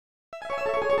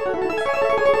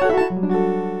Hey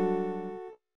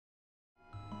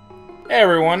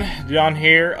everyone, John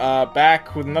here,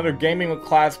 back with another Gaming with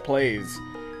Class Plays.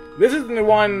 This is the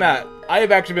one that I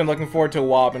have actually been looking forward to a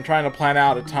while. I've been trying to plan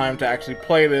out a time to actually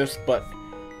play this, but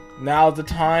now's the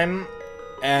time,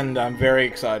 and I'm very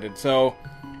excited. So,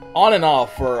 on and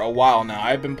off for a while now,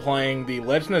 I've been playing the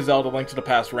Legend of Zelda Link to the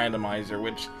Past Randomizer,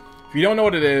 which, if you don't know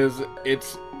what it is,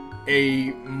 it's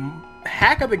a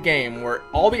hack of the game where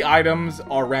all the items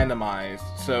are randomized.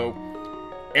 So,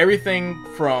 everything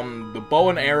from the bow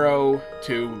and arrow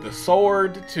to the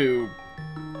sword to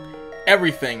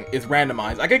everything is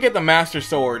randomized. I could get the Master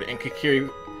Sword in Kikiri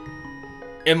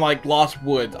in like Lost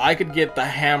Woods. I could get the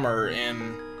hammer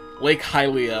in Lake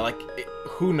Hylia. Like,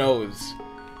 who knows?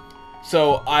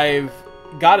 So I've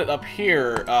got it up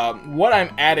here. What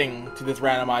I'm adding to this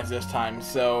randomized this time.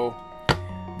 So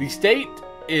the state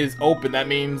is open. That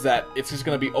means that it's just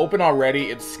going to be open already.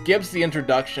 It skips the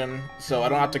introduction, so I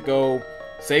don't have to go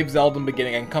save Zelda in the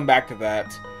beginning. I can come back to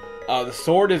that. The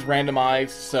sword is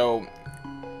randomized, so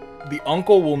the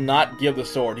uncle will not give the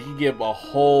sword. He can give a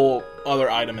whole other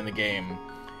item in the game.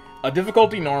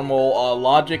 Difficulty normal,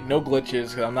 logic, no glitches,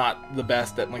 because I'm not the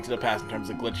best at Link to the Past in terms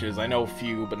of glitches. I know a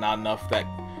few, but not enough that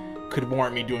could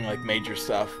warrant me doing like major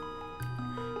stuff.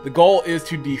 The goal is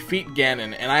to defeat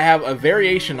Ganon, and I have a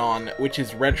variation on, which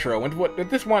is retro. And what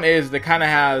this one is, that kind of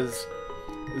has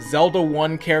Zelda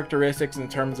 1 characteristics in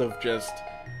terms of just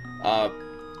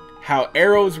how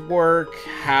arrows work,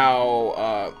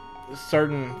 how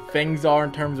certain things are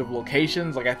in terms of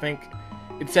locations. Like, I think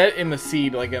it said in the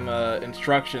seed, like in the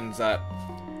instructions, that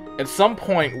at some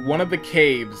point one of the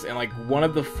caves and like one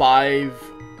of the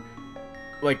 5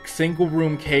 like single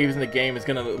room caves in the game is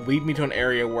gonna lead me to an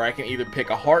area where I can either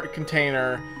pick a heart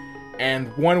container,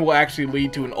 and one will actually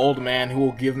lead to an old man who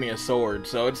will give me a sword.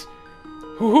 So it's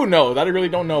who knows? I really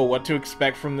don't know what to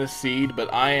expect from this seed,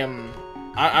 but I'm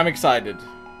excited.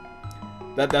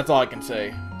 That's all I can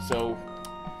say. So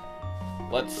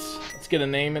let's get a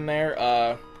name in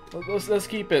there. Let's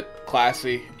keep it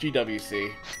classy.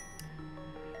 GWC.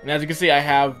 And as you can see, I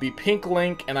have the pink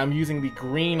Link, and I'm using the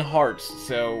green hearts.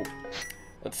 So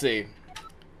let's see.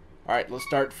 All right, let's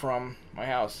start from my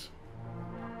house.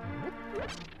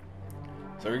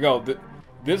 So here we go.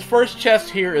 This first chest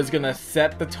here is gonna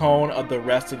set the tone of the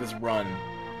rest of this run.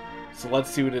 So let's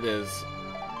see what it is.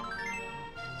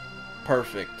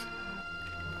 Perfect.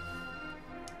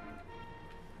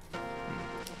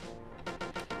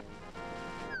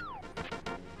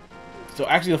 So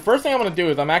actually, the first thing I'm gonna do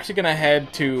is I'm actually gonna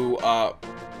head to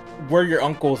where your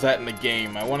uncle's at in the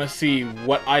game. I want to see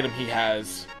what item he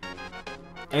has.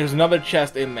 And there's another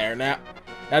chest in there. Now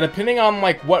depending on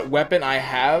like what weapon I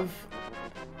have,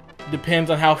 depends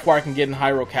on how far I can get in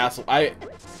Hyrule Castle.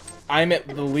 I'm at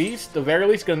the very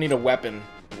least gonna need a weapon.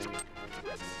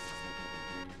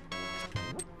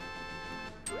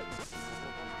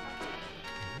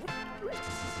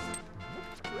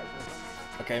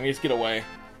 Okay, let me just get away.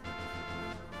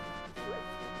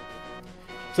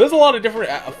 So there's a lot of different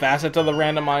facets of the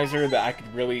randomizer that I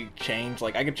could really change.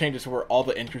 Like, I could change this where all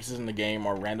the entrances in the game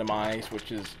are randomized,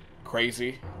 which is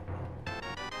crazy.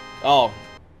 Oh,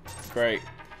 great.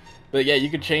 But yeah, you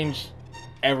could change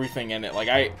everything in it. Like,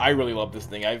 I really love this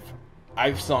thing.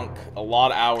 I've sunk a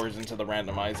lot of hours into the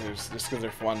randomizers just because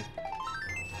they're fun.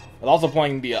 But also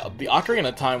playing the Ocarina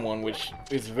of Time one, which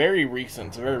is very recent.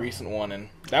 It's a very recent one, and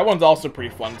that one's also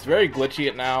pretty fun. It's very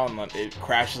glitchy now, and it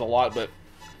crashes a lot, but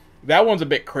that one's a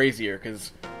bit crazier,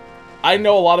 because I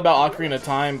know a lot about Ocarina of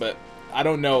Time, but I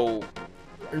don't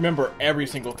remember every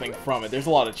single thing from it. There's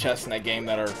a lot of chests in that game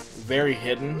that are very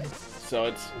hidden,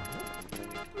 so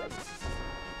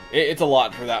it's a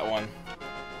lot for that one.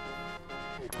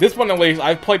 This one, at least,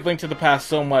 I've played Link to the Past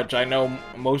so much, I know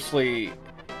mostly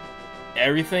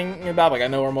everything about. Like, I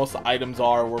know where most of the items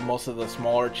are, where most of the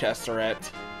smaller chests are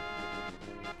at.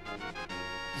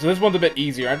 So this one's a bit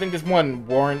easier. I think this one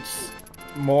warrants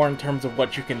more in terms of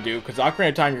what you can do, because Ocarina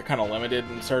of Time, you're kind of limited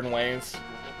in certain ways.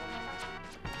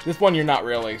 This one, you're not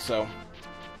really, so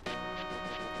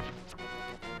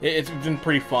it's been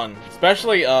pretty fun,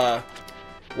 especially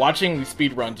watching the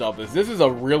speedruns of this. This is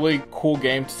a really cool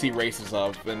game to see races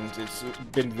of, and it's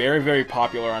been very, very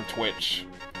popular on Twitch.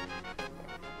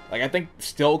 Like, I think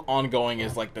still ongoing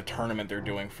is like the tournament they're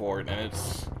doing for it, and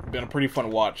it's been a pretty fun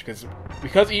watch,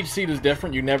 because each seed is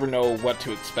different, you never know what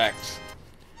to expect.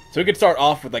 So we could start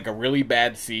off with like a really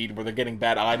bad seed where they're getting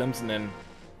bad items, and then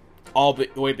all the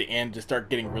way at the end just start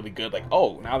getting really good. Like,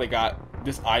 oh, now they got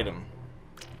this item.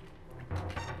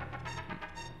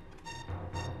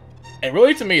 And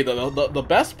really, to me, the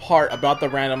best part about the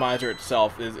randomizer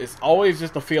itself is it's always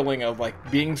just a feeling of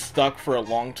like being stuck for a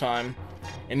long time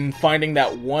and finding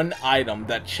that one item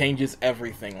that changes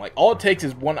everything. Like, all it takes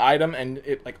is one item, and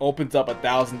it, like, opens up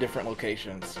 1,000 different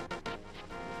locations.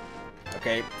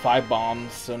 Okay, 5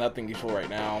 bombs, so nothing useful right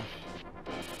now.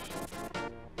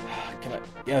 Can I...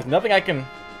 Yeah, there's nothing I can...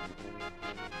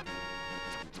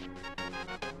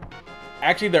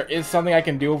 Actually, there is something I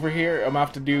can do over here. I'm gonna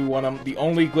have to do one of the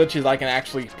only glitches I can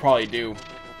actually probably do.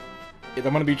 Is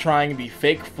I'm gonna be trying the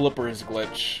fake flippers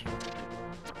glitch.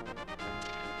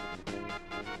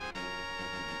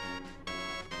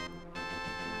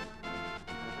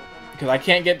 Because I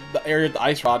can't get the area of the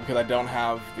ice rod because I don't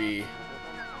have the...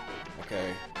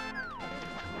 Okay.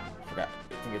 Forgot.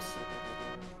 I think it's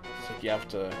like you have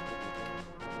to...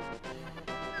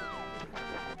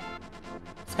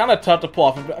 It's kind of tough to pull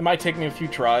off. It might take me a few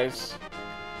tries.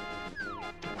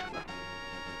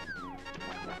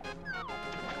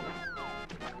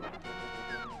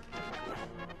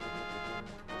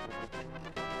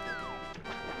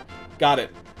 Got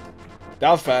it.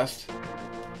 That was fast.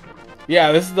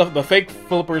 Yeah, this is the fake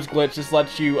flippers glitch. Just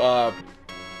lets you,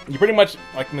 you pretty much,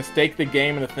 like, mistake the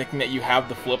game into thinking that you have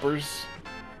the flippers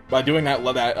by doing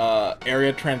that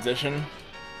area transition.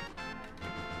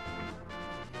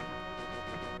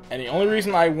 And the only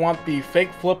reason I want the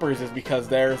fake flippers is because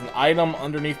there's an item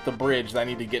underneath the bridge that I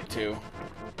need to get to.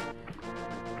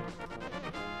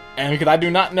 And because I do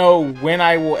not know when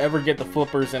I will ever get the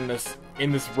flippers in this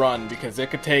run, because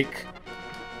it could take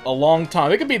a long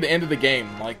time. It could be the end of the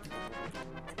game. Like,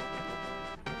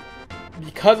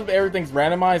 because of everything's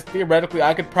randomized, theoretically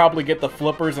I could probably get the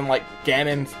flippers in, like,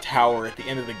 Ganon's tower at the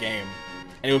end of the game,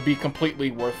 and it would be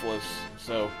completely worthless.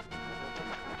 So,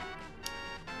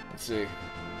 let's see.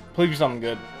 Please do something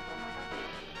good.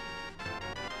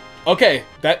 Okay,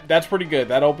 that's pretty good.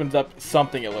 That opens up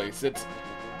something at least. It's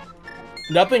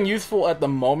nothing useful at the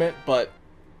moment, but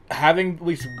having at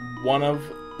least one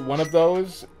of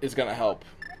those is gonna help.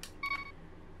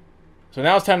 So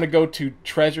now it's time to go to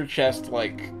treasure chest,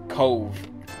 like, Cove.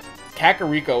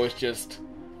 Kakariko is just...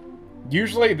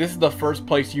 Usually this is the first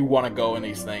place you want to go in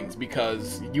these things,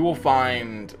 because you will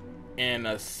find an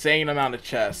insane amount of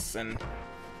chests, and...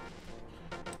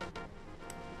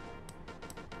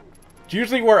 It's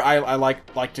usually where I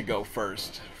like to go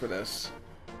first for this.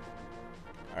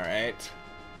 Alright.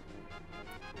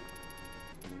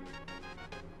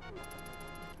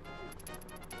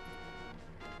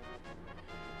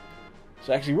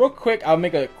 So actually, real quick, I'll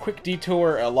make a quick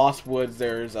detour at Lost Woods.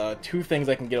 There's 2 things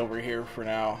I can get over here for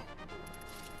now.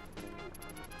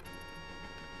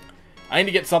 I need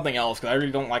to get something else, because I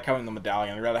really don't like having the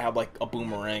medallion. I'd rather have, like, a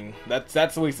boomerang. That's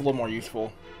at least a little more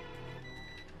useful.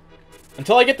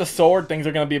 Until I get the sword, things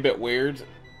are going to be a bit weird.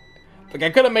 Like, I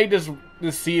could have made this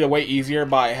seed way easier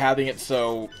by having it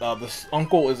so this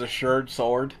uncle is assured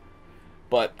sword.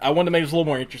 But I wanted to make this a little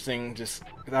more interesting, just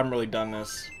because I haven't really done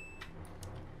this.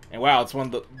 And wow, it's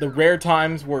one of the rare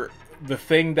times where the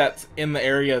thing that's in the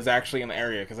area is actually in the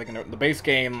area. Because like in the base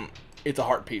game, it's a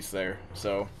heart piece there.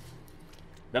 So,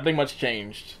 nothing much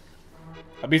changed.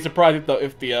 I'd be surprised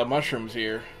if the mushroom's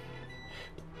here.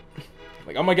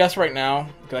 Like, I'm gonna guess right now,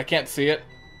 because I can't see it.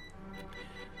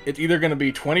 It's either gonna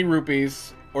be 20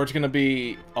 rupees, or it's gonna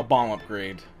be a bomb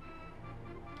upgrade.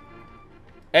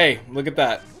 Hey, look at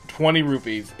that. 20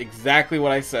 rupees. Exactly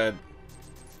what I said.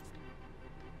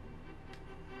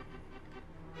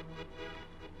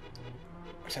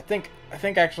 Which I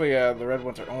think actually the red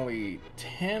ones are only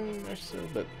 10 or so,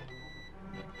 but...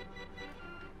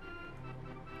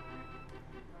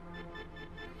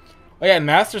 Oh yeah, and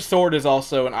Master Sword is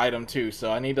also an item too,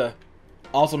 so I need to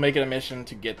also make it a mission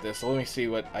to get this. So let me see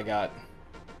what I got.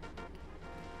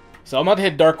 So I'm about to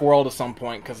hit Dark World at some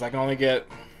point, because I can only get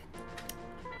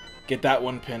that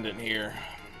one pendant here.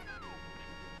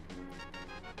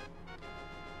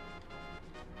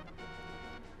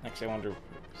 Actually, I wonder,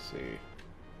 let's see.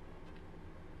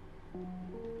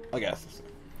 I guess.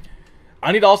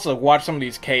 I need to also watch some of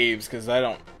these caves, because I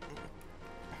don't...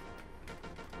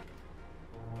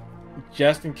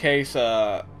 Just in case,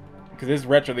 because this is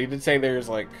retro, they did say there's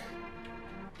like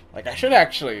I should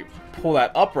actually pull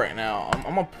that up right now. I'm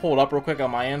gonna pull it up real quick on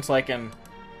my end so I can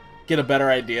get a better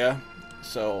idea.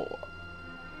 So,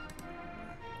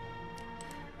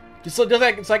 just so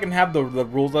I can have the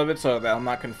rules of it so that I'm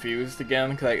not confused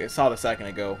again, because I saw it a second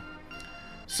ago.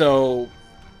 So,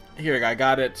 here I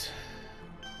got it.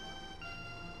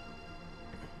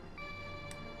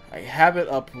 I have it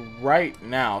up right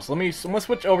now. So let's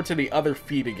switch over to the other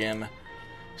feed again.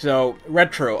 So,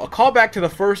 Retro. A callback to the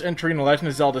first entry in the Legend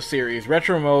of Zelda series,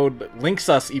 Retro Mode links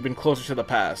us even closer to the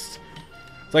past.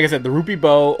 So like I said, the Rupee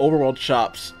Bow overworld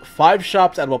shops. 5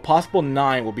 shops out of a possible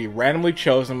 9 will be randomly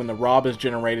chosen when the rob is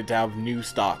generated to have new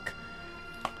stock.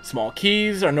 Small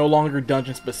keys are no longer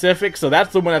dungeon specific, so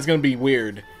that's the one that's going to be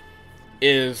weird.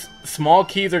 Is small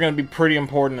keys are going to be pretty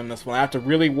important in this one. I have to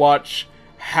really watch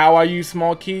how I use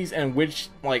small keys and which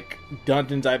like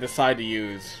dungeons I decide to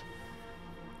use.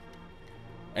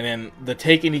 And then the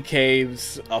take any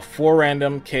caves, 4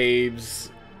 random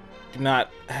caves. Do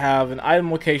not have an item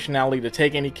locationality to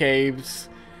take any caves.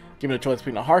 Given a choice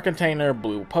between a heart container,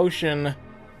 blue potion.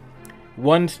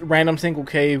 1 random single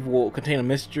cave will contain a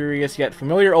mysterious yet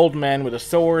familiar old man with a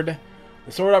sword.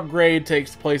 The sword upgrade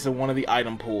takes place in one of the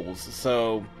item pools.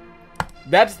 So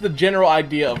that's the general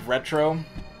idea of retro.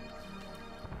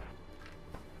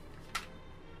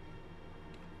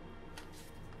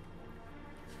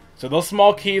 So those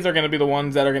small keys are going to be the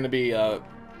ones that are going to be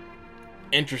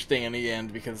interesting in the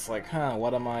end, because like,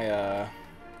 what am I,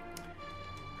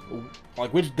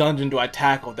 like, which dungeon do I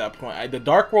tackle at that point? The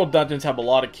Dark World dungeons have a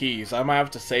lot of keys, so I might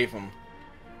have to save them.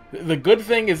 The good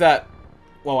thing is that,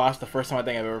 well, that's the first time I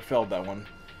think I've ever failed that one.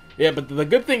 Yeah, but the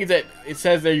good thing is that it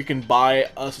says there you can buy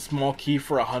a small key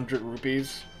for 100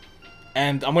 rupees.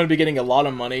 And I'm going to be getting a lot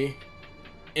of money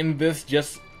in this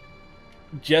just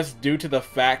due to the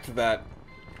fact that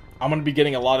I'm going to be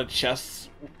getting a lot of chests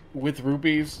with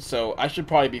rupees, so I should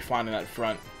probably be fine in that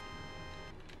front.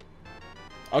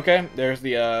 Okay, there's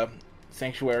the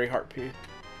Sanctuary Heart P.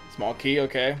 Small key,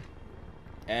 okay.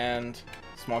 And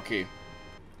small key.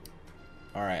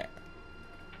 Alright.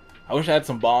 I wish I had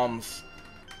some bombs.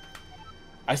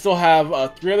 I still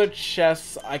have 3 other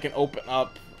chests I can open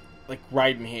up, like,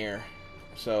 right in here.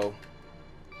 So.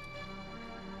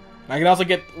 And I can also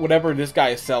get whatever this guy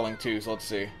is selling, too, so let's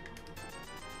see.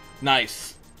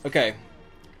 Nice. Okay.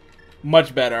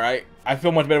 Much better. I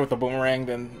feel much better with the boomerang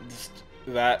than just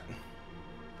that.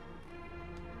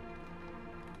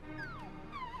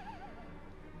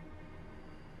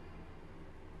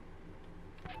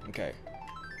 Okay.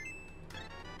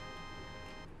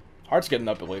 Heart's getting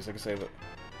up at least, I can say that.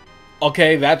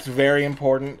 Okay, that's very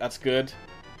important. That's good.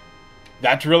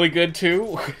 That's really good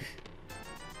too.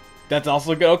 That's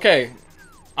also good. Okay.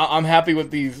 I'm happy with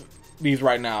these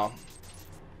right now.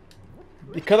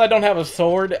 Because I don't have a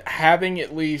sword, having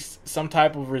at least some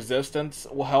type of resistance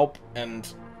will help, and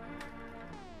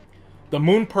the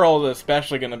Moon Pearl is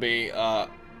especially going to be a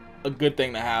good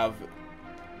thing to have.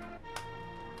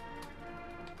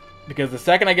 Because the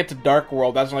second I get to Dark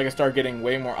World, that's when I can start getting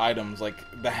way more items. Like,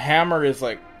 the hammer is,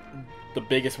 like, the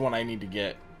biggest one I need to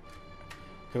get.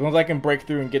 Because once I can break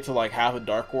through and get to, like, half of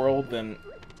Dark World, then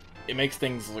it makes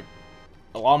things, like,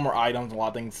 a lot more items, a lot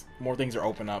of things, more things are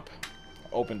opened up,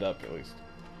 at least.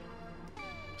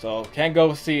 So, can't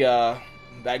go see,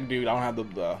 that dude. I don't have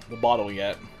the bottle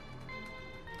yet.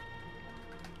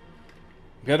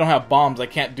 Because I don't have bombs, I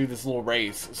can't do this little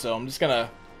race. So, I'm just gonna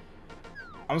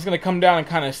come down and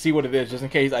kind of see what it is, just in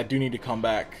case I do need to come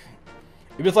back.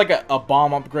 If it's like a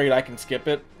bomb upgrade, I can skip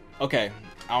it. Okay,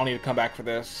 I don't need to come back for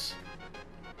this.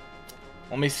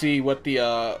 Let me see what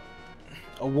the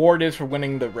award is for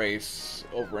winning the race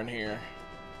over in here.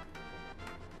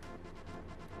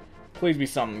 Please be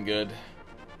something good.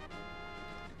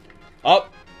 Oh!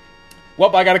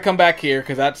 Well, I gotta come back here,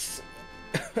 because that's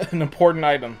an important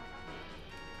item.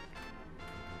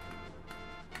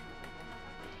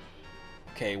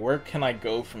 Okay, where can I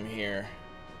go from here?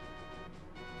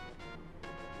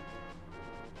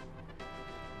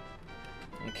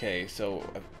 Okay, so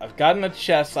I've gotten a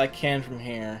chest I can from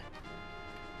here.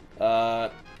 I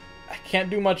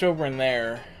can't do much over in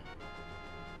there.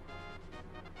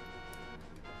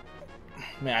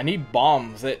 Man, I need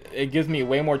bombs. It gives me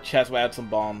way more chests if I add some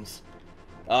bombs.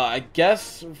 I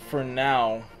guess for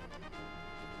now...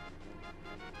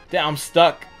 Damn, I'm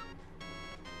stuck.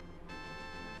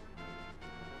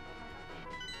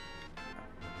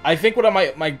 I think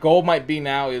what my goal might be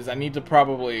now is I need to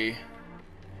probably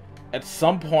at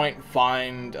some point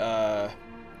find probably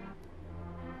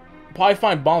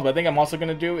find bombs, but I think I'm also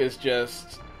gonna do is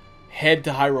just head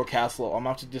to Hyrule Castle. I'm gonna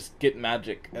have to just get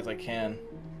magic as I can.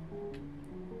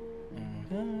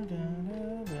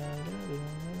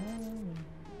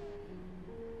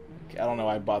 Okay, I don't know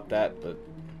why I bought that, but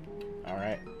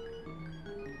alright.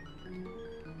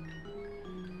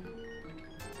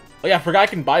 Oh yeah, I forgot I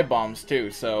can buy bombs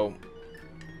too, so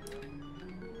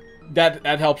that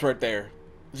helps right there.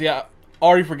 So yeah,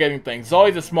 already forgetting things. It's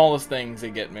always the smallest things that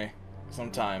get me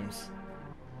sometimes.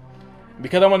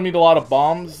 Because I'm gonna need a lot of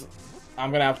bombs,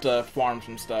 I'm gonna have to farm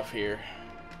some stuff here.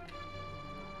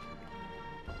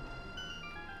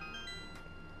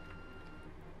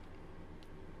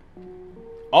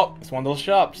 Oh, it's one of those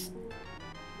shops.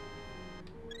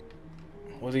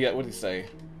 What did he say?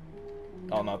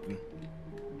 Oh, nothing.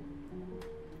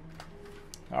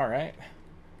 Alright.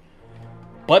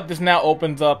 But this now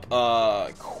opens up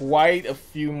quite a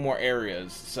few more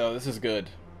areas, so this is good.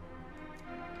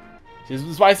 This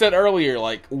is why I said earlier,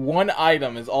 like, one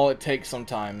item is all it takes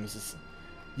sometimes.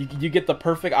 You get the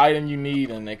perfect item you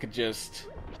need, and it could just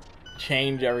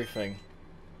change everything.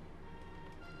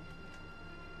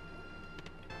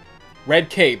 Red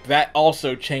Cape, that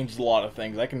also changed a lot of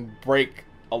things. I can break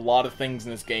a lot of things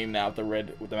in this game now with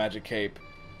the magic cape.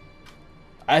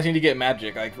 I just need to get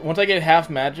magic. Like, once I get half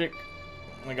magic,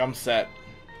 like, I'm set.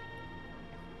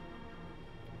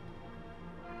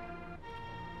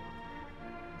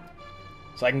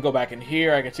 So I can go back in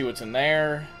here, I can see what's in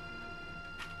there.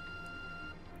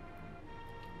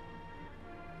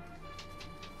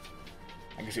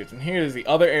 I can see what's in here. There's the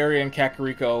other area in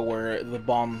Kakariko where the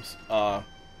bombs,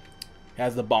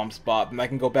 has the bomb spot. And I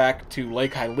can go back to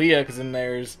Lake Hylia, because then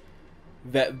there's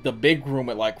the big room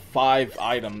with like 5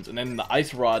 items, and then the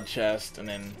ice rod chest, and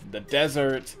then the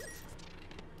desert.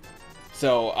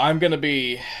 So I'm gonna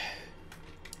be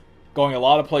going a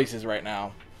lot of places right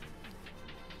now.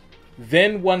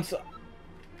 Then once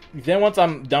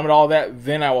I'm done with all that,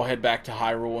 then I will head back to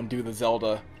Hyrule and do the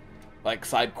Zelda like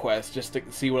side quest just to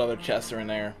see what other chests are in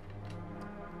there.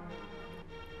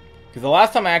 Because the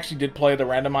last time I actually did play the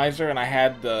randomizer and I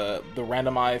had the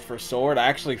randomized for sword, I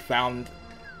actually found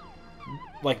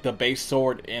like the base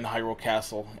sword in Hyrule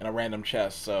Castle in a random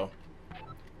chest, so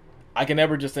I can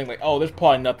never just think like, oh, there's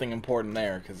probably nothing important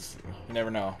there, because you never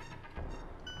know.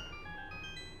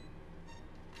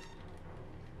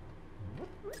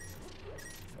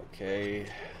 Okay.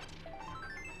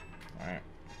 Alright.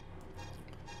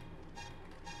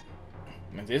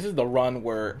 I mean, this is the run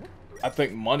where I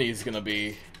think money is going to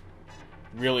be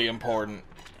really important.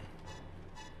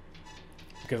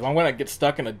 Because if I'm going to get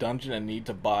stuck in a dungeon and need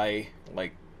to buy,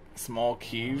 like, small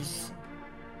keys,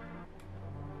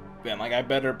 then, like, I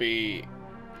better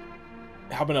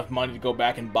have enough money to go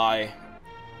back and buy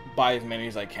as many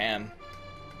as I can.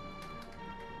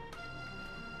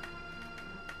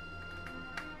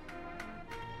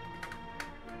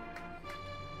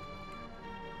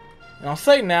 And I'll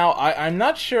say now, I'm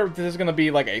not sure if this is going to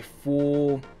be like a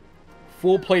full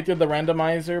playthrough of the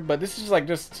randomizer, but this is like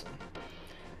just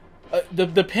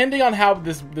depending on how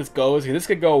this goes. This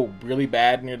could go really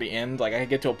bad near the end. Like I could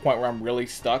get to a point where I'm really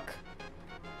stuck.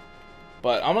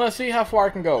 But I'm gonna see how far I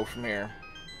can go from here.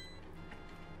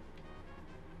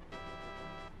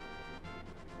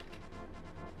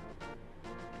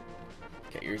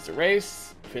 Okay, here's the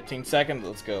race. 15 seconds.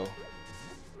 Let's go.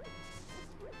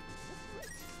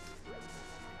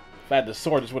 If I had the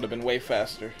sword, this would have been way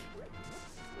faster.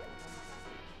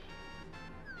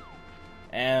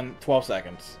 And 12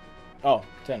 seconds. Oh,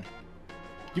 10.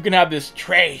 You can have this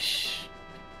trash.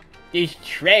 This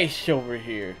trash over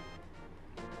here.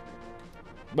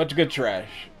 Bunch of good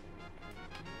trash.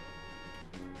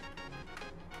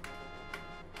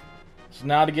 So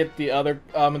now to get the other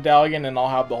medallion, and I'll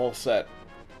have the whole set.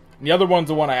 And the other one's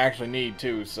the one I actually need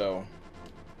too, so...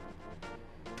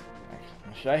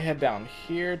 Should I head down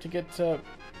here to get to...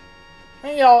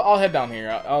 Yeah, I'll head down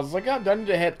here. I was like, oh, do I need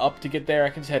to head up to get there?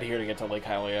 I can just head here to get to Lake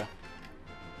Hylia.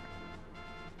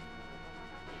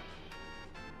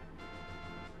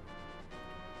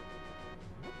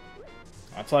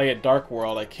 Until I get Dark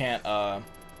World, I can't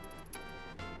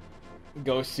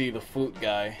go see the flute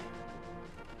guy.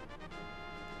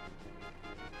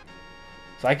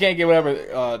 So I can't get whatever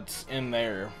it's in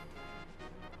there.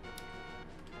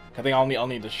 I think I'll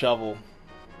need the shovel.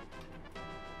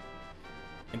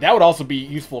 And that would also be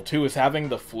useful too, is having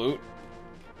the flute.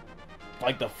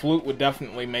 Like the flute would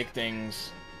definitely make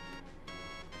things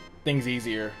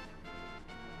easier.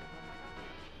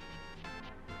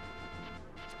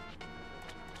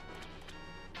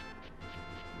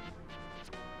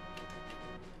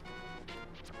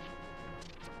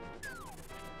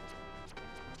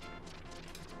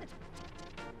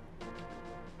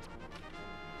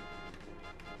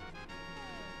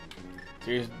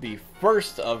 Here's the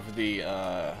first of the,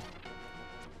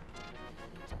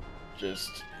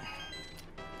 just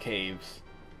caves.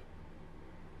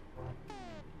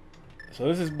 So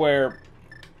this is where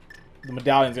the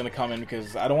medallion's gonna come in,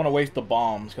 because I don't want to waste the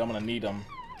bombs, because I'm gonna need them.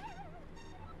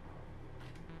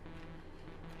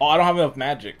 Oh, I don't have enough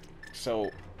magic, so...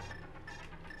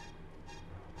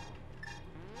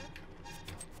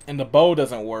 And the bow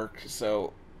doesn't work,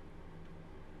 so...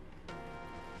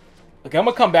 Okay, I'm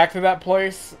gonna come back to that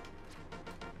place.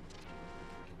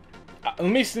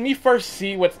 Let me first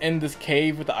see what's in this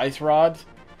cave with the ice rods,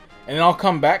 and then I'll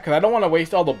come back, because I don't want to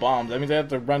waste all the bombs. That means I have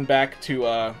to run back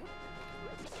to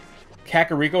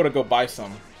Kakariko to go buy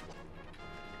some.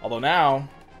 Although now,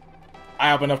 I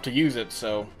have enough to use it,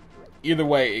 so either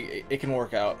way, it can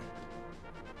work out.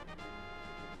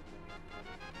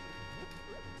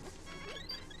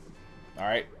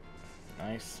 Alright.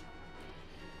 Nice.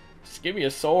 Just give me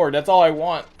a sword, that's all I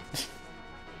want. If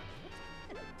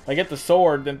I get the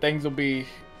sword, then things will be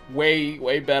way,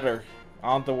 way better. I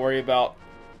don't have to worry about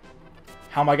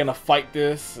how am I gonna fight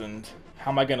this and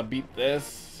how am I gonna beat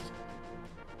this.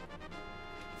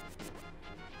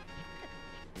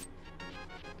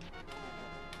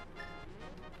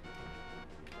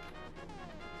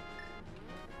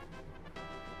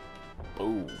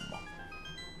 Boom.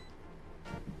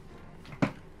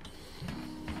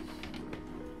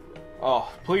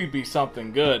 Oh, please be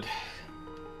something good.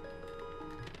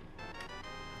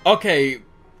 Okay.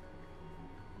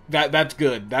 That's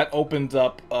good. That opens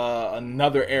up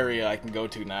another area I can go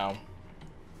to now.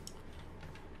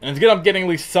 And it's good I'm getting at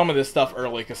least some of this stuff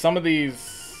early, because some of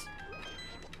these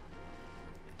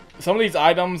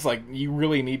items, like, you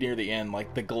really need near the end.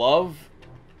 Like, the glove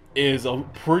is a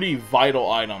pretty vital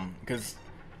item, because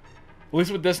at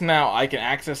least with this now, I can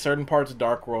access certain parts of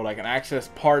Dark World. I can access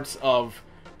parts of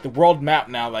the world map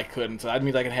now that I couldn't. So that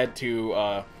means I can head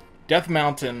to Death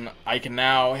Mountain. I can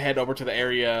now head over to the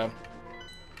area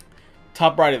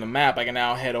top right of the map. I can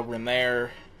now head over in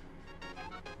there.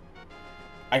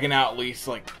 I can now at least,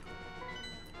 like,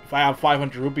 if I have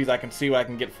 500 rupees, I can see what I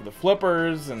can get for the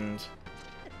flippers, and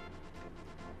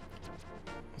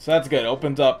so that's good.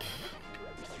 Opens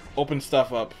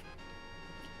stuff up.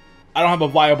 I don't have a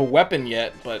viable weapon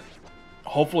yet, but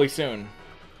hopefully soon.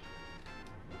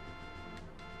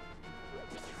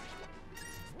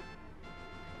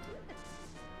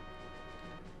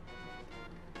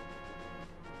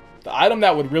 The item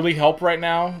that would really help right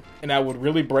now, and that would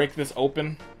really break this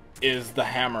open, is the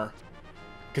hammer.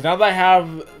 Because now that I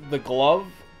have the glove,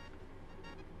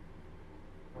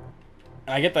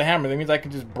 and I get the hammer, that means I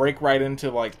can just break right into,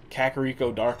 like,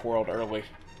 Kakariko Dark World early.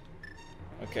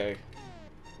 Okay.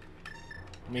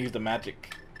 Let me use the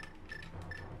magic.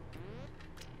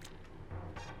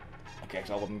 Okay,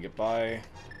 so I'll let them get by.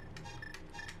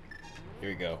 Here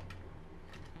we go.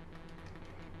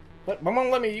 What? Mom won't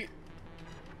let me...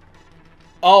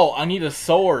 Oh, I need a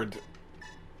sword.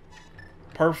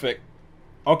 Perfect.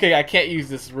 Okay, I can't use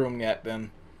this room yet,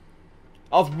 then.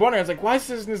 I was wondering, I was like, why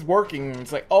isn't this working? And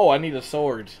it's like, oh, I need a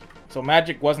sword. So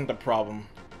magic wasn't the problem.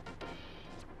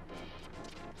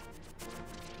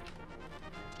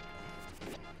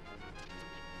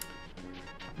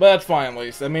 But that's fine, at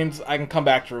least. That means I can come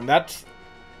back to room. That's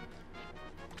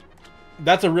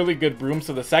a really good room,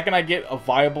 so the second I get a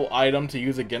viable item to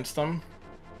use against them,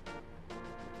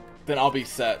 then I'll be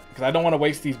set. Because I don't want to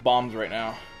waste these bombs right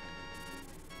now.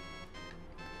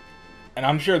 And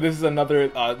I'm sure this is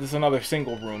another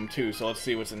single room too, so let's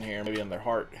see what's in here. Maybe in their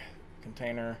heart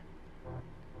container.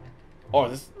 Oh,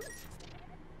 this...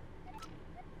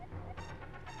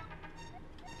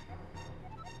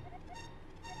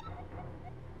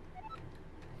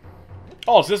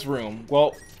 Oh, it's this room.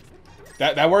 Well,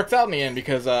 that works out in the end,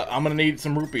 because I'm gonna need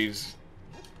some rupees.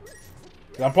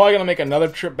 I'm probably gonna make another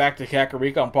trip back to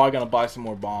Kakariko. I'm probably gonna buy some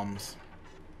more bombs.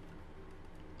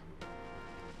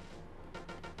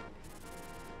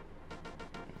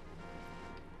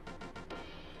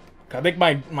 I think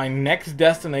my next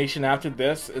destination after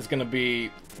this is gonna be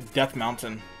Death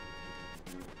Mountain.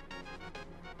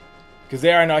 Because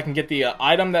there I know I can get the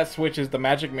item that switches the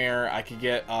magic mirror. I could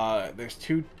get, there's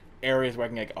 2 areas where I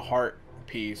can get a heart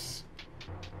piece.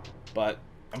 But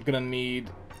I'm gonna need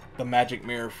the magic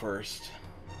mirror first.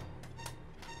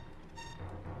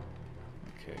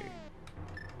 Okay.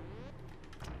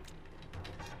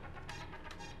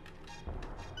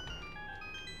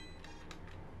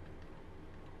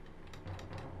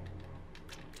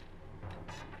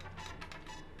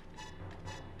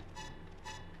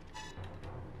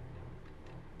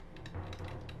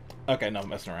 Okay, no, I'm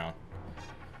messing around.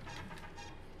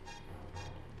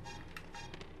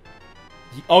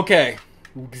 Okay,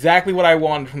 exactly what I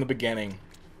wanted from the beginning.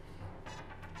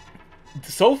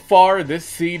 So far, this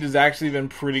seed has actually been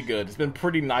pretty good. It's been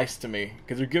pretty nice to me,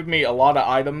 because they're giving me a lot of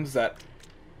items that,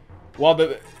 well,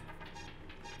 they're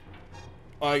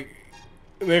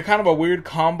kind of a weird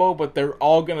combo, but they're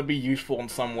all going to be useful in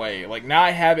some way. Like, now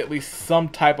I have at least some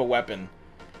type of weapon.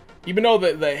 Even though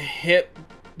the hit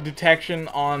detection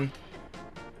on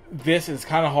this is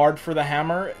kind of hard for the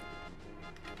hammer.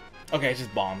 Okay, it's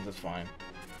just bombs, that's fine.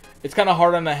 It's kind of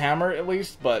hard on the hammer, at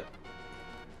least, but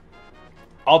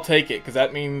I'll take it, because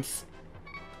that means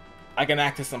I can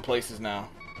access some places now.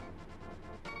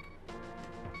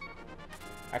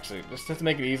 Actually, just to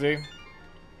make it easy,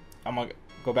 I'm gonna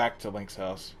go back to Link's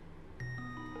house.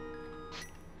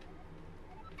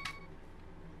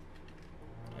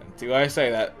 And see what I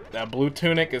say, that blue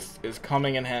tunic is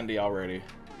coming in handy already.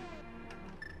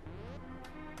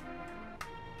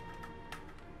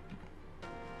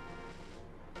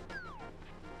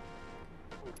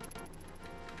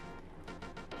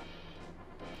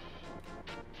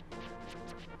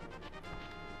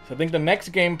 So I think the next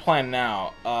game plan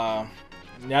now,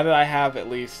 now that I have at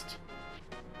least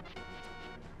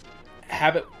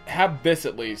have this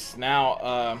at least. Now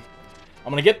I'm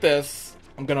gonna get this.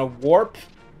 I'm gonna warp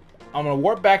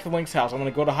back to Link's house. I'm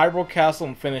gonna go to Hyrule Castle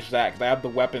and finish that because I have the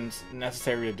weapons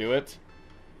necessary to do it.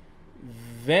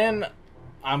 Then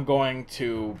I'm going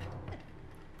to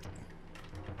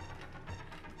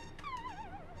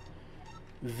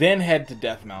head to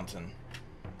Death Mountain.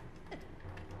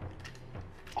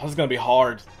 Oh, this is gonna be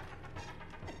hard.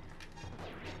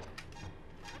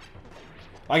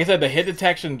 Like I said, the hit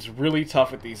detection's really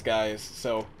tough with these guys,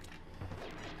 so...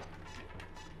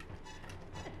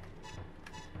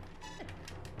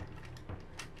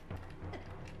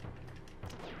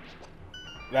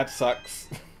 That sucks.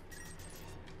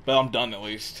 But I'm done at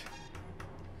least.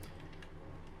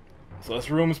 So this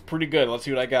room's pretty good. Let's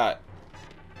see what I got.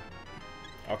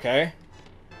 Okay.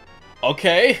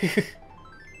 Okay.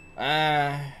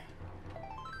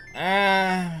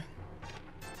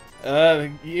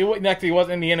 Actually, it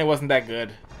wasn't, in the end, it wasn't that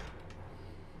good.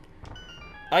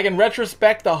 Like, in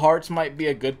retrospect, the hearts might be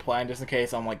a good plan just in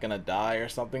case I'm, like, gonna die or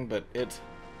something, but it's...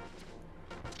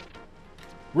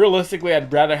 Realistically,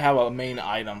 I'd rather have a main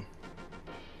item.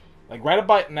 Like, right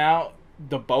about now,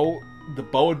 the bow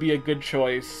would be a good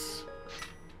choice.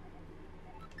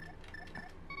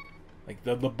 Like,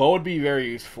 the bow would be very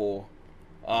useful.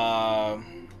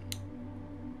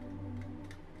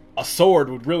 A sword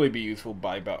would really be useful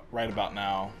right about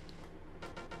now.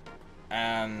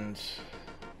 And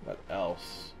what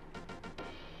else?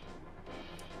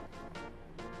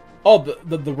 Oh,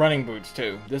 the running boots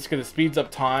too. This because it speeds up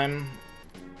time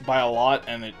by a lot,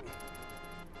 and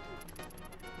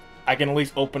I can at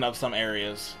least open up some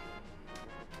areas.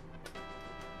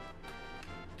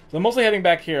 So I'm mostly heading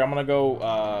back here. I'm gonna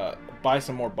go buy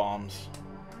some more bombs.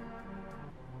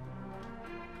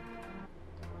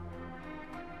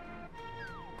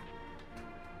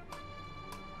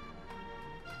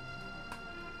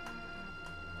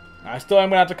 I still am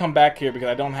gonna have to come back here because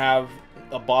I don't have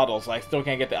a bottle, so I still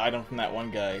can't get the item from that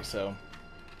one guy, so...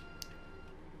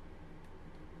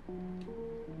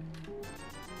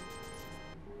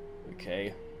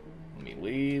 Okay, let me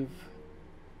leave.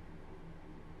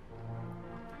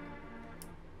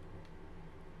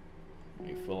 Let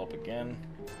me fill up again.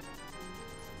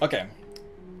 Okay,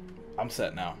 I'm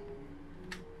set now.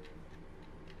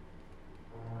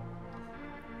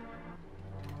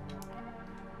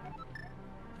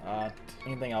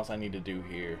 Anything else I need to do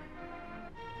here?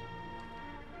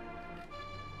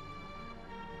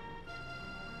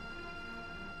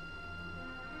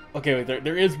 Okay, wait,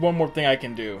 there is one more thing I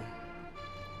can do.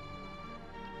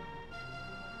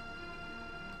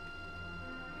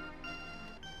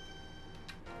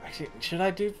 Actually, should I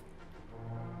do...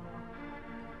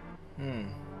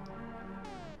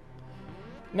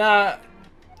 Nah,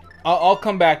 I'll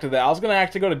come back to that. I was gonna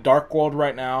actually go to Dark World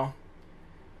right now.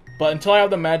 But until I have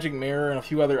the magic mirror and a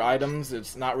few other items,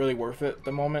 it's not really worth it at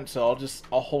the moment, so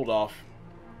I'll hold off.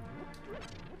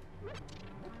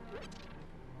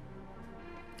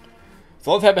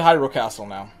 So let's head to Hyrule Castle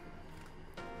now.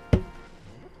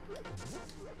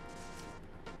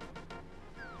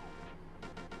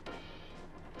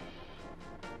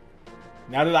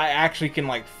 Now that I actually can,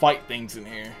 like, fight things in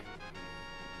here.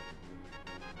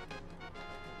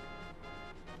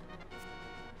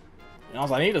 And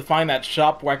also, I need to find that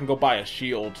shop where I can go buy a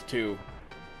shield, too.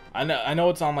 I know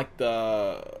it's on, like,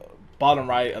 the bottom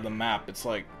right of the map. It's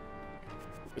like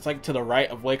to the right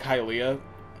of Lake Hylia.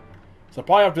 So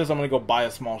probably after this, I'm gonna go buy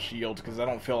a small shield, because I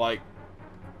don't feel like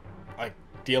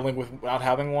dealing without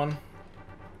having one.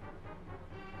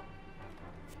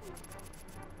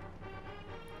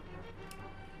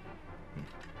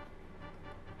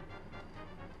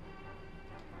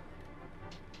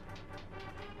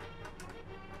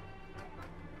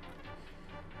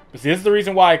 But see, this is the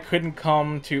reason why I couldn't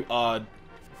come to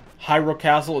Hyrule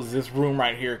Castle, is this room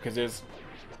right here, because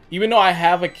even though I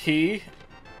have a key,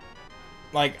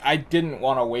 like, I didn't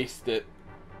want to waste it.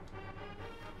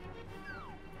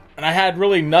 And I had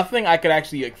really nothing I could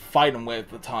actually, like, fight him with at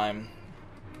the time.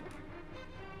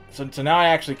 So now I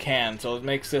actually can, so it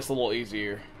makes this a little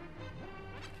easier.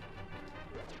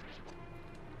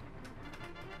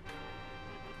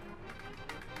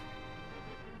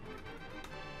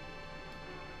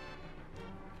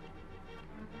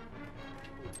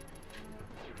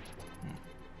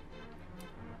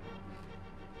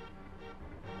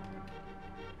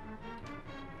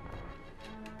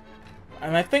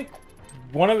 And I think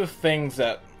one of the things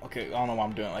that... Okay, I don't know what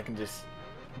I'm doing. I can just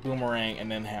boomerang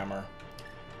and then hammer.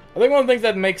 I think one of the things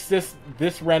that makes this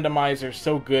randomizer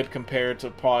so good compared to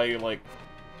probably, like...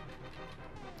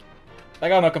 I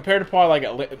don't know, compared to probably,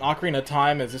 like, an Ocarina of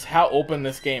Time is just how open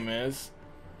this game is.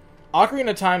 Ocarina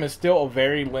of Time is still a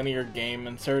very linear game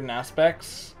in certain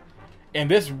aspects. And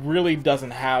this really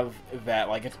doesn't have that.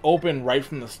 Like, it's open right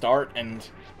from the start, and...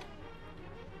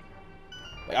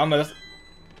 Like, I don't know, this...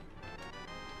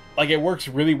 Like, it works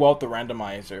really well with the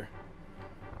randomizer.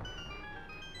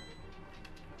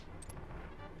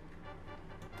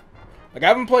 Like, I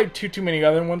haven't played too many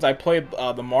other ones. I played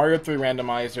the Mario 3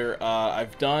 randomizer.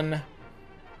 I've done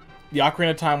the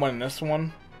Ocarina of Time one and this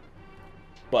one.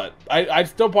 But I'd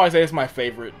still probably say it's my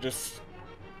favorite, just...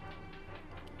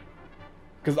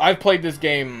 Because I've played this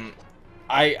game...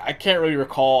 I can't really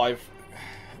recall.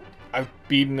 I've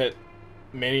beaten it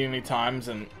many times,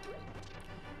 and...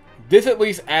 This at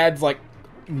least adds, like,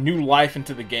 new life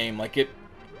into the game. Like, it...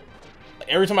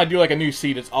 Every time I do, like, a new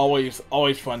seed, it's always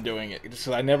fun doing it. Just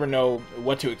because I never know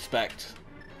what to expect.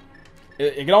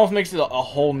 It almost makes it a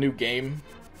whole new game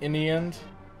in the end.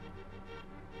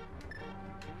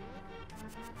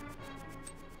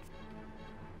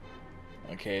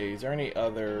 Okay, is there any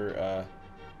other...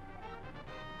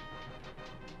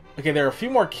 Okay, there are a few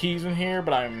more keys in here,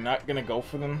 but I'm not gonna go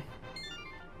for them.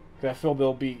 Because I feel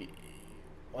they'll be...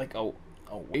 like a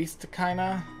waste,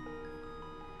 kinda.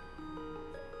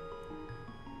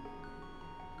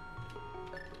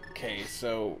 Okay,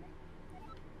 so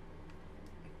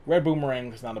red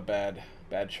boomerang is not a bad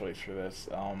choice for this.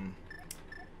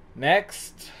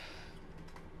 Next.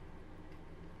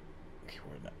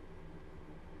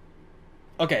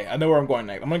 Okay, I know where I'm going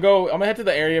next. I'm gonna head to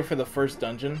the area for the first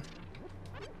dungeon.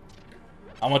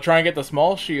 I'm gonna try and get the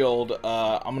small shield.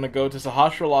 I'm gonna go to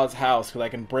Sahasraral's house because I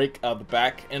can break the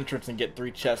back entrance and get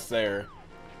 3 chests there.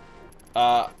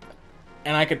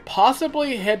 And I could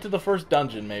possibly head to the first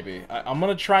dungeon, maybe. I'm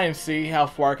gonna try and see how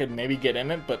far I could maybe get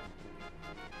in it, but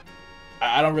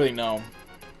I don't really know.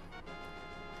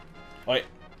 Wait,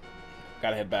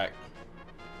 gotta head back.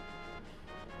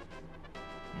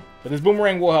 But this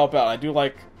boomerang will help out. I do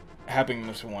like having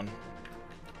this one.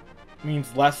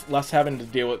 Means less having to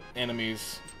deal with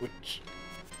enemies, which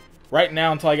right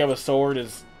now until I get a sword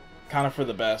is kind of for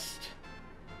the best.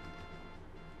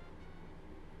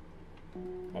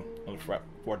 Oh, another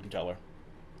fortune teller.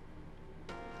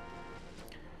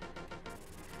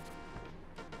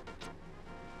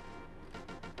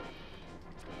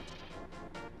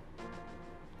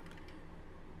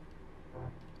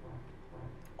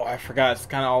 Oh, I forgot. It's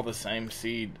kind of all the same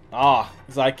seed. Ah,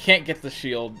 so I can't get the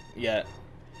shield yet.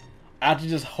 I have to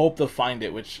just hope to find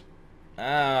it, which...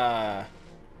 Okay,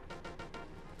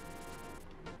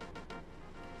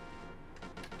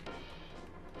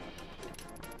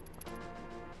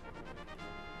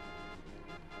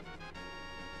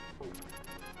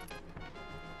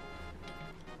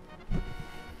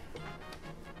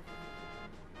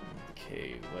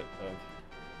 what...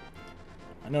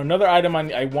 I know another item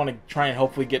I want to try and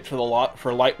hopefully get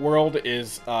for Light World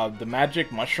is the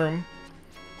magic mushroom.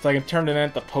 So I can turn it in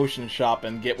at the potion shop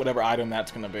and get whatever item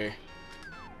that's going to be.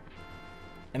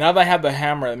 And now that I have the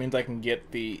hammer, that means I can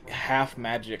get the half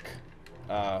magic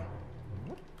part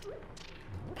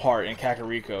in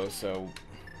Kakariko, so...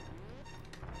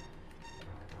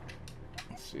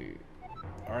 Let's see.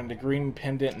 Earn the green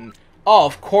pendant and... Oh,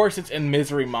 of course it's in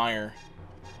Misery Mire.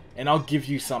 And I'll give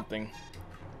you something.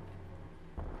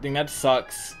 Dang, that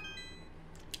sucks.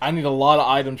 I need a lot of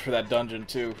items for that dungeon,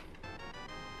 too.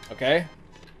 Okay?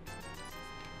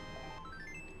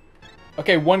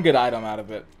 Okay, one good item out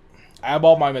of it. I have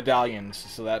all my medallions,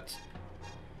 so that's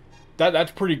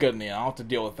pretty good in the end. I don't have to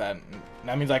deal with that. And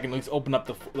that means I can at least open up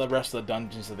the rest of the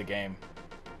dungeons of the game.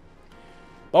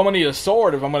 But I'm gonna need a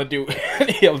sword if I'm gonna do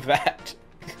any of that.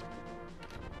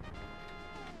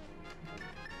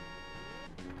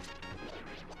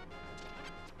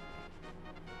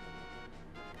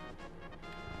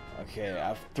 Okay, I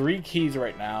have 3 keys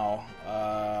right now.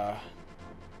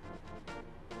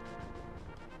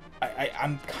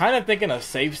 I'm kind of thinking of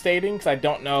save stating, because I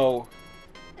don't know...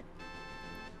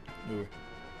 Ooh.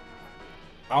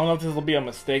 I don't know if this will be a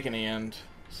mistake in the end.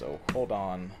 So, hold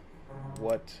on.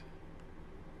 What?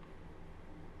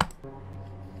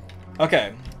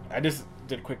 Okay, I just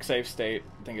did a quick save state.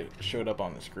 I think it showed up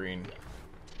on the screen.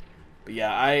 But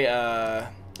yeah, I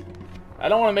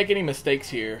don't want to make any mistakes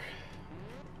here.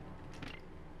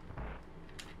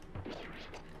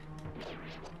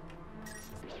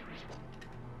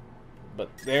 But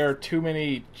there are too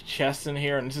many chests in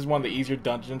here, and this is one of the easier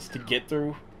dungeons to get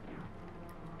through.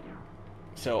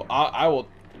 So I will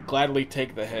gladly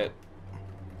take the hit.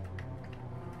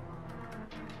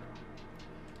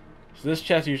 So this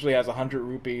chest usually has 100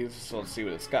 rupees, so let's see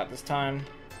what it's got this time.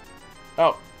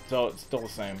 Oh, so it's still the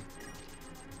same.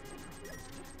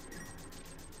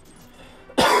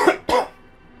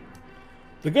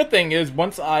 The good thing is,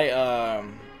 once I,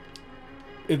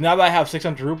 now that I have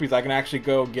 600 rupees, I can actually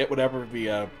go get whatever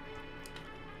the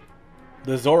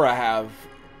Zora have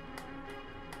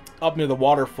up near the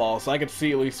waterfall, so I can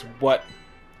see at least what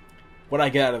I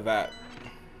get out of that.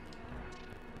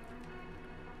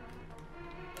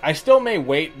 I still may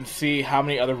wait and see how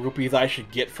many other rupees I should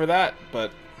get for that,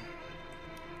 but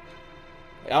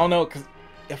I don't know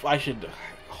if I should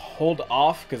hold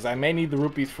off, because I may need the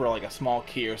rupees for like a small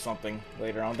key or something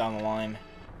later on down the line.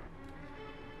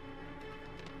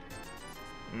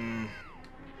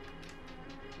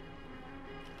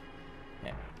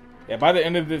 Yeah, by the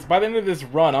end of this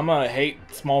run, I'm gonna hate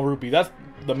small rupees. That's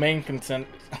the main consent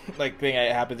thing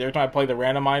that happens every time I play the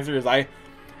randomizer. Is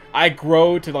I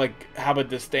grow to like have a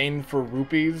disdain for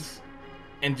rupees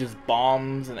and just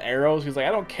bombs and arrows. He's like,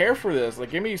 I don't care for this.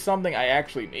 Like, give me something I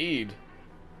actually need.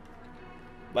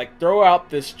 Like, throw out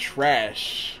this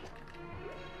trash.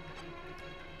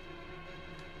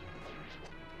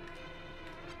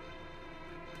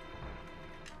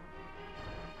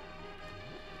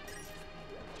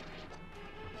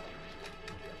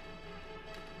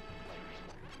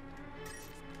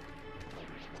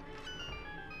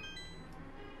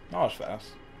 That was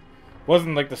fast.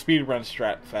 Wasn't like the speedrun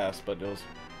strat fast, but it was...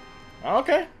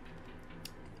 Okay.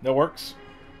 That works.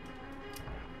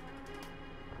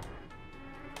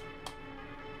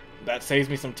 That saves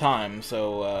me some time,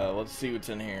 so let's see what's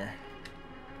in here.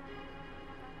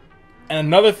 And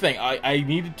another thing, I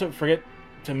needed to forget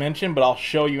to mention, but I'll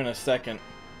show you in a second.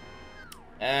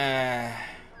 That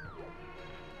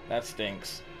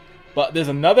stinks. But there's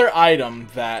another item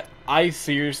that I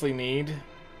seriously need.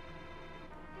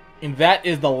 And that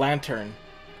is the lantern.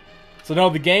 So no,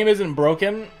 the game isn't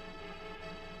broken.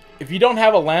 If you don't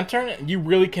have a lantern, you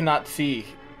really cannot see.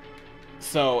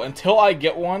 So until I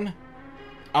get one,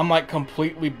 I'm like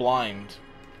completely blind.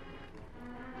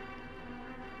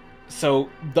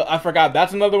 So I forgot,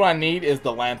 that's another one I need, is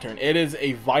the lantern. It is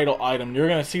a vital item. You're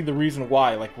gonna see the reason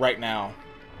why, like right now.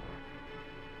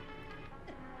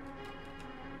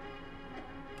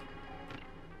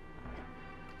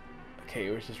 Okay,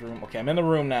 where's this room? Okay, I'm in the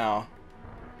room now.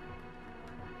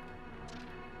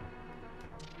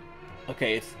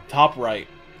 Okay, it's top right.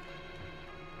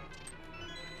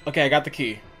 Okay, I got the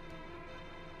key.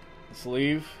 Let's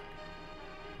leave.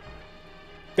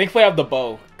 Thankfully I have the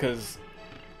bow, because...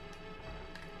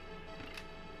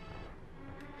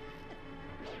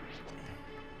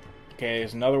 Okay,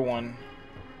 there's another one.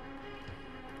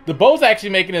 The bow's actually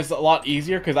making this a lot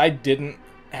easier, because I didn't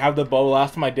have the bow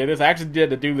last time I did this. I actually did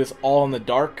to do this all in the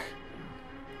dark.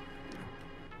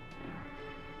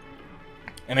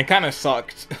 And it kind of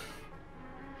sucked.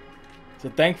 So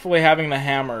thankfully having the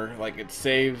hammer, like, it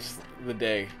saves the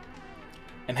day.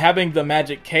 And having the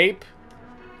magic cape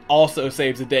also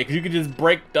saves the day, because you can just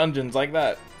break dungeons like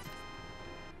that.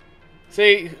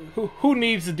 See, who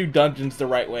needs to do dungeons the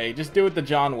right way? Just do it the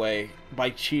John way, by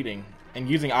cheating. And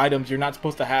using items you're not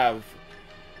supposed to have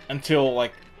until,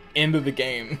 like, end of the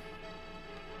game.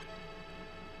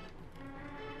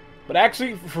 But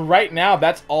actually, for right now,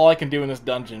 that's all I can do in this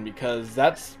dungeon, because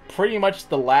that's pretty much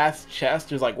the last chest.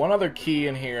 There's like one other key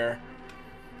in here,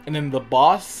 and then the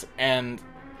boss, and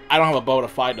I don't have a bow to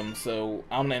fight him, so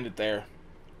I'm gonna end it there.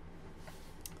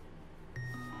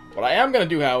 What I am gonna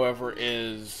do, however,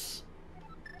 is...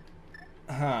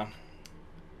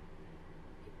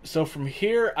 So from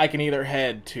here, I can either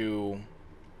head to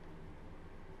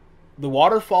the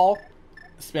waterfall,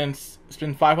 spend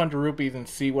 500 rupees and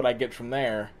see what I get from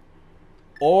there,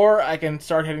 or I can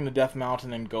start heading to Death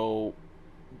Mountain and go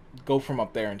from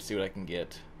up there and see what I can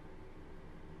get.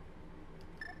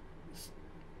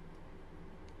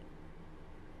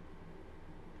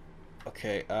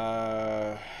 Okay,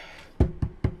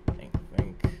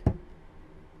 think.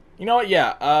 You know what?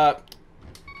 Yeah,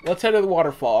 let's head to the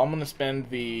waterfall. I'm gonna spend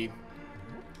the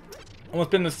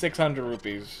 600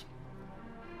 rupees.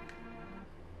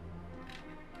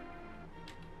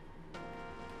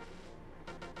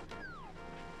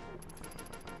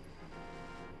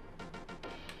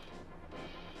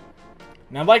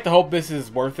 Now, I'd like to hope this is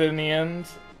worth it in the end.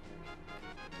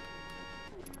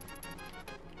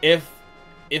 If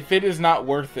it is not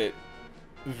worth it,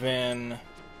 then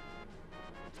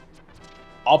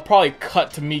I'll probably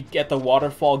cut to me at the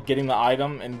waterfall getting the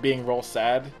item and being real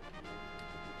sad.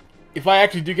 if I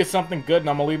actually do get something good, and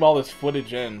I'm gonna leave all this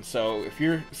footage in. So if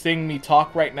you're seeing me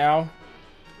talk right now,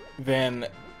 then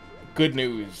good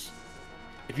news.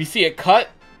 If you see it cut,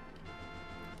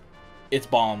 it's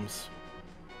bombs.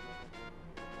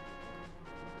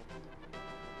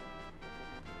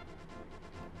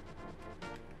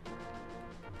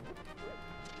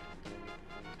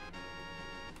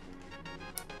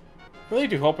 Really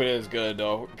do hope it is good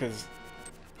though, because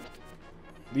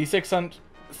these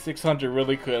 600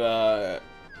 really could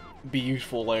be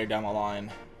useful later down the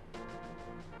line.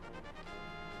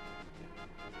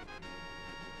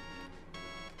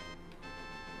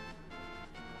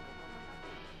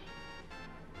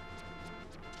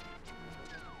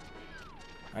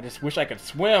 I just wish I could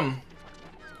swim.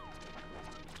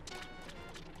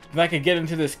 Then I could get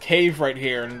into this cave right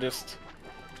here and just...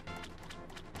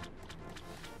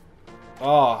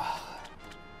 Oh.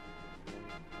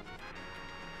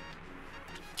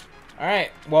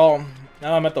 Alright, well,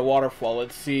 now I'm at the waterfall.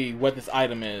 Let's see what this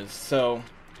item is. So...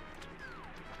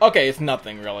 Okay, it's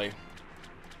nothing, really.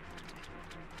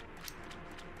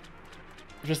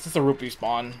 Just a rupee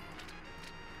spawn.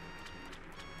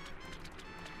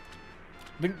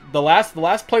 The last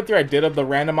playthrough I did of the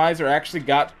randomizer actually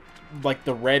got like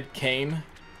the red cane,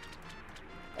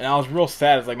 and I was real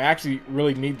sad. It's like I actually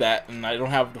really need that, and I don't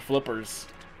have the flippers.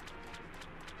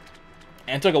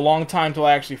 And it took a long time till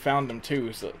I actually found them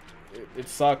too, so it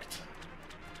sucked.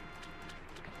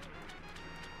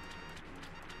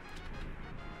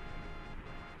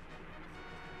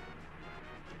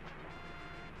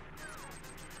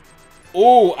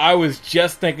 Oh, I was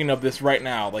just thinking of this right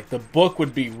now. Like, the book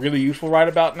would be really useful right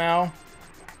about now.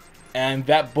 And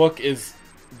that book is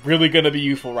really going to be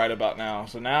useful right about now.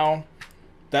 So now,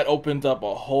 that opens up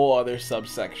a whole other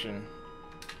subsection.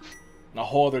 And a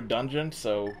whole other dungeon,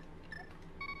 so...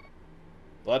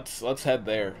 Let's head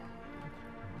there.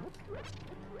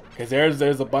 Because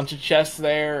there's a bunch of chests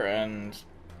there, and...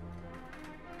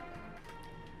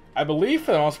 I believe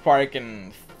for the most part I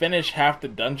can finish half the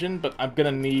dungeon, but I'm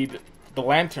going to need... the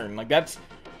lantern. Like that's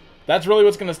really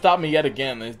what's gonna stop me yet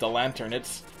again, is the lantern.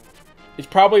 It's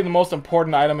probably the most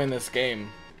important item in this game,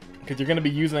 because you're gonna be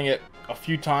using it a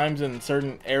few times in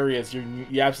certain areas.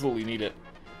 You absolutely need it.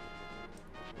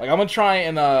 Like I'm gonna try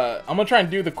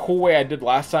and do the cool way I did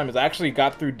last time. Is I actually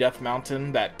got through Death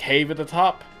Mountain, that cave at the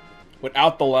top,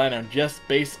 without the lantern, just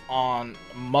based on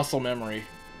muscle memory.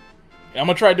 And I'm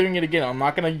gonna try doing it again. I'm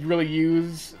not gonna really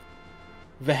use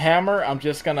the hammer. I'm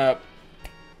just gonna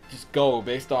go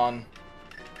based on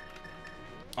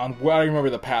what I remember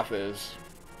the path is.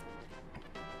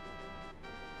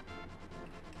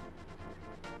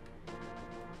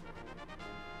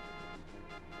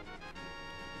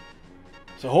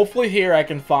 So hopefully here I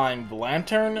can find the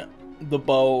lantern, the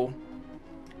bow,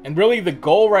 and really the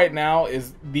goal right now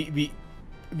is the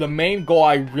main goal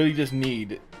I really just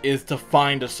need is to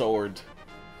find a sword.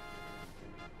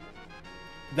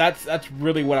 That's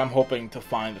really what I'm hoping to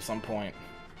find at some point.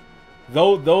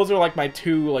 Though those are like my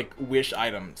two like wish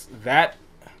items. That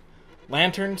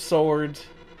lantern, sword,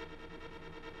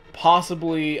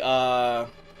 possibly the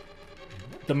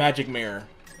magic mirror.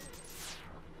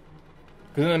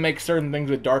 Because then it makes certain things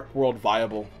with Dark World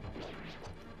viable.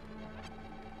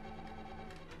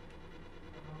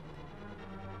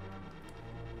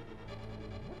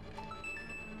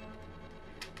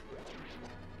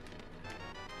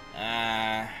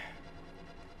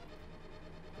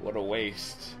 What a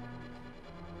waste.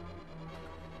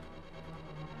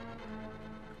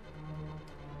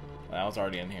 I was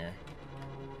already in here.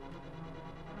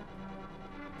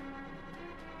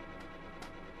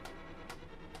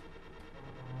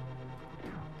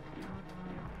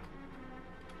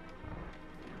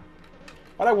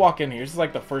 Why'd I walk in here? This is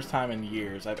like the first time in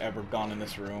years I've ever gone in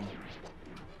this room.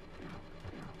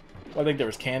 Well, I think there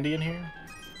was candy in here.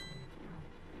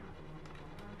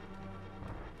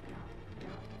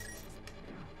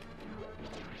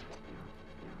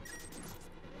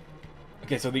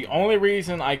 Okay, so the only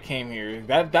reason I came here,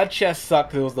 that chest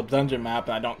sucked because it was the dungeon map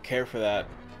and I don't care for that.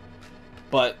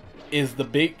 But is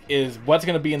what's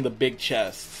gonna be in the big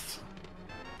chests.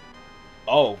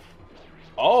 Oh.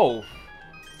 Oh.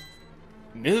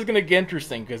 This is gonna get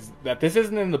interesting because this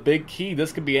isn't in the big key,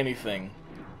 this could be anything.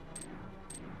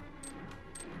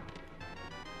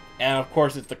 And of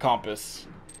course it's the compass.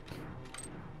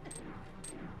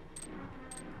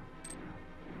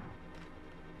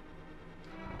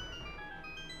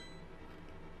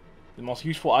 The most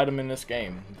useful item in this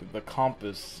game, the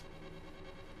compass.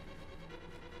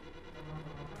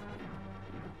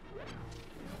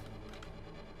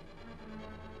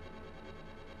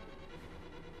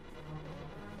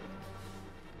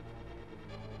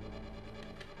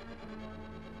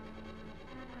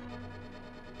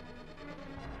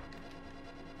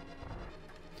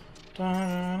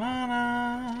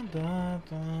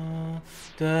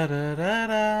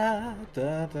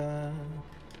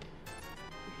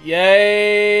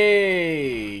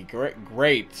 Yay!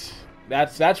 Great.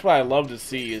 That's what I love to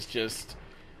see. Is just,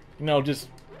 you know, just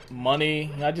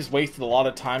money. I just wasted a lot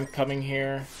of time coming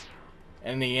here,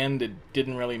 and in the end, it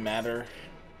didn't really matter.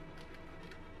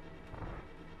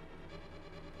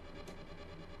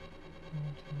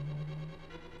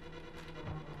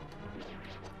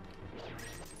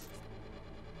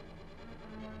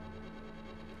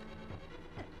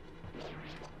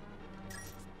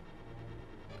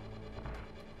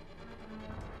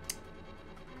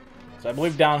 So I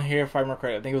believe down here, if I remember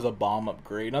correctly, I think it was a bomb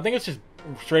upgrade. And I think it's just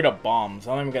straight up bombs.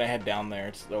 I'm not even gonna head down there.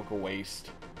 It's like a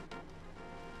waste.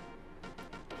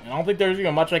 And I don't think there's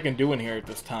even much I can do in here at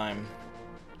this time.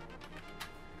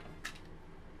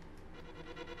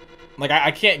 Like, I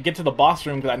can't get to the boss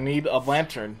room because I need a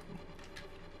lantern.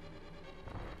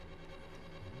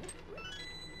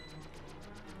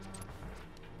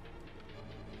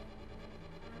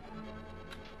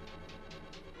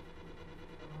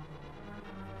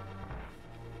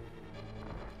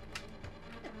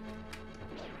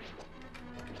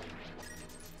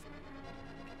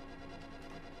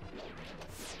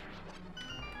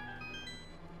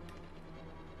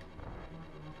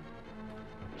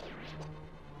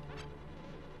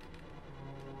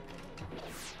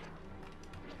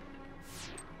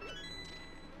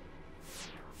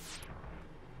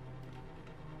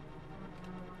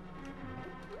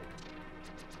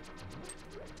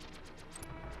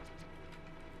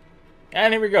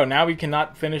 And here we go. Now we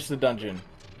cannot finish the dungeon.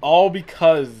 All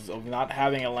because of not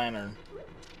having a lantern.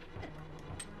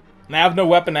 And I have no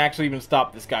weapon to actually even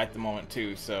stop this guy at the moment,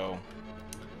 too, so...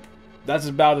 That's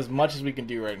about as much as we can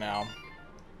do right now.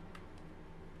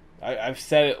 I've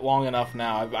said it long enough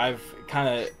now. I've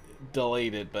kind of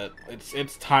delayed it, but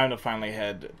it's time to finally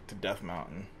head to Death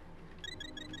Mountain.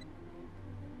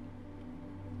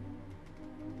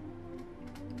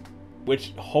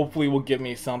 Which hopefully will give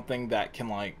me something that can,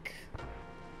 like...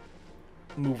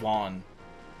 move on.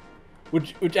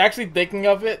 Which actually, thinking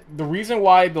of it, the reason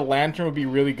why the lantern would be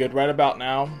really good right about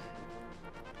now,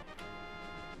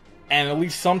 and at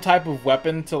least some type of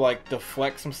weapon to like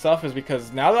deflect some stuff, is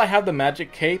because now that I have the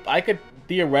magic cape, I could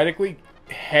theoretically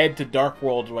head to Dark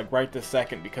World like right this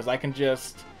second, because I can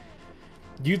just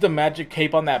use the magic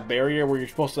cape on that barrier where you're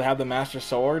supposed to have the Master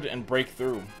Sword and break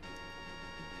through.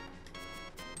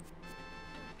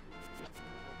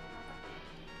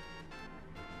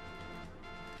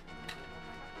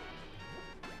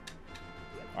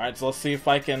 Alright, so let's see if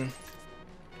I can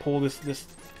pull this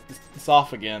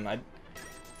off again.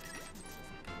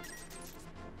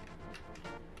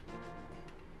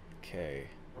 Okay.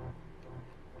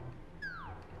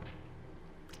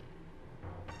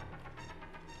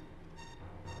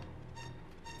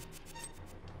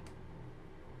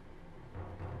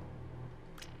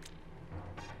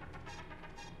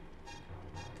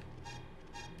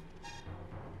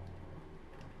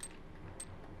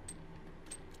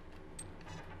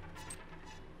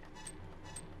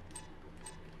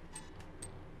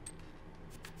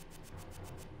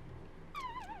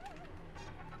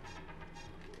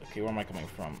 Okay, where am I coming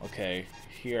from? Okay,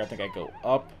 here I think I go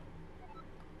up.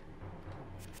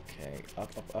 Okay,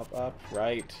 up,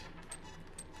 right.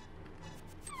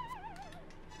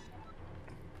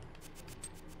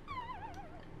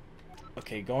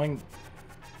 Okay, going...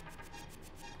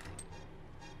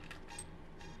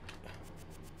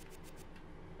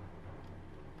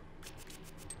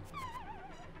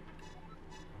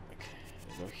 Okay,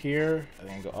 I go here, I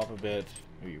think I go up a bit,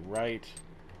 maybe right.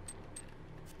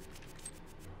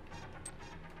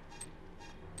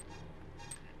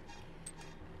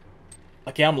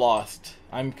 Okay, I'm lost.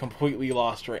 I'm completely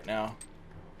lost right now.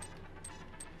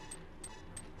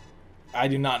 I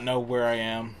do not know where I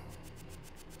am.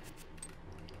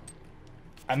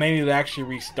 I may need to actually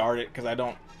restart it because I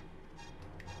don't...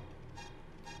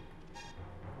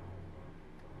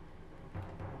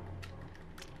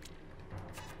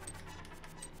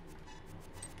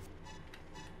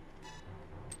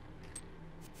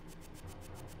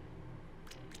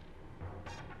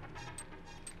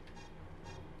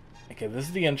 Okay, this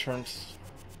is the entrance.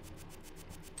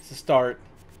 It's the start.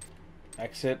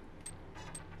 Exit.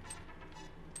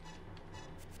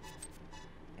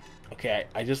 Okay,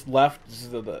 I just left. This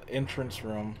is the entrance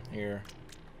room here.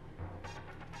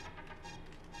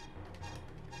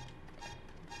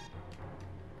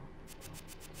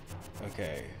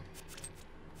 Okay.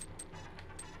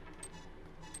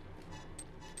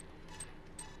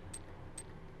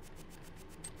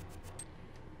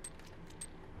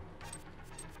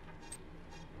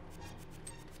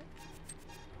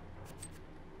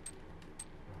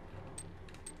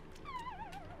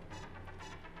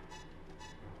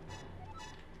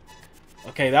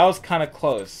 Okay, that was kind of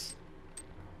close.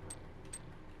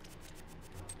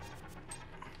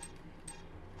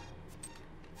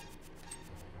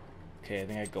 Okay, I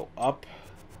think I go up.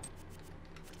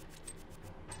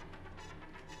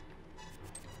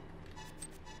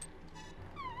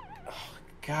 Oh,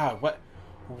 God,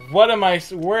 what am I,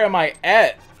 where am I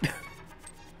at?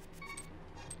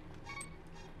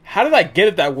 How did I get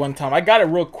it that one time? I got it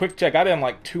real quick check. I got it in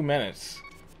like 2 minutes.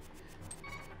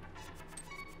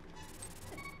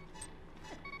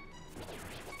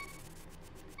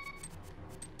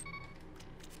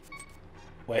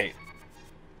 Wait.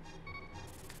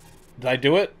 Did I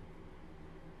do it?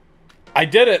 I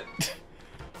did it!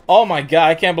 Oh my god,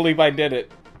 I can't believe I did it.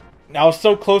 I was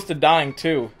so close to dying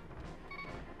too.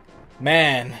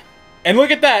 Man. And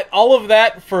look at that! All of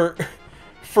that for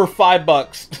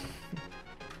 $5.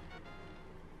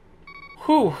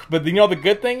 Whew. But you know the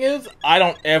good thing is, I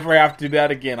don't ever have to do that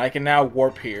again. I can now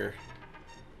warp here.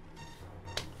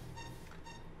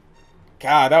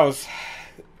 God, that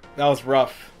was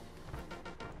rough.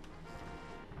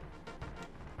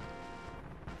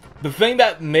 The thing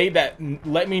that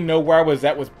let me know where I was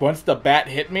at was once the bat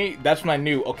hit me, that's when I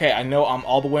knew, okay, I know I'm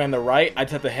all the way on the right. I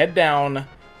just have to head down,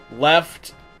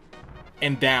 left,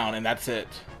 and down, and that's it.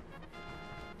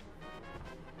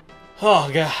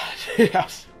 Oh, God.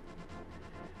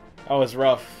 That was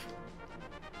rough.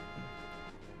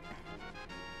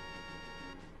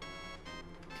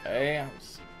 Okay,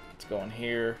 let's go in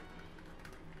here.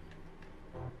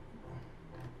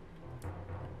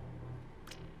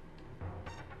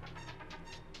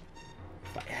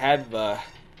 If I had the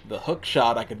hook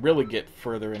shot, I could really get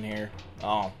further in here.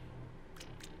 Oh.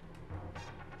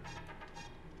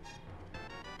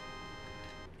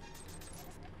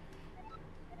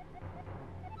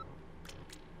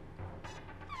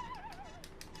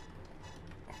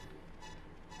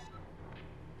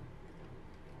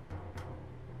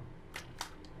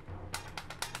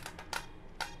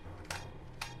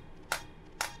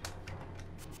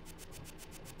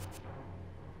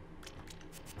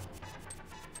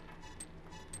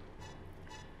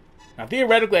 Now,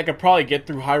 theoretically, I could probably get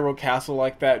through Hyrule Castle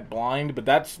like that blind, but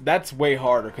that's way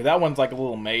harder, because that one's like a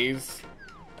little maze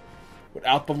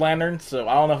without the lantern, so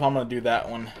I don't know if I'm going to do that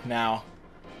one now.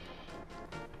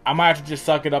 I might have to just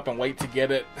suck it up and wait to get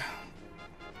it.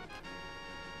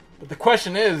 But the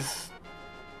question is,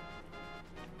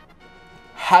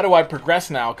 how do I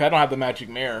progress now, because I don't have the magic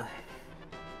mirror.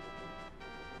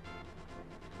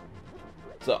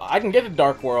 So, I can get to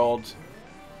Dark World.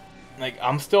 Like,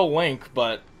 I'm still Link,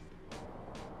 but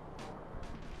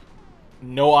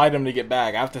no item to get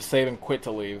back. I have to save and quit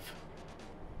to leave.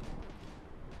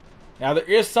 Now, there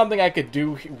is something I could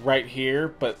do right here,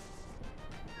 but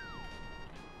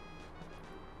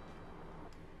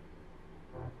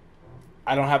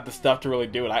I don't have the stuff to really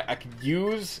do it. I could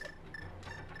use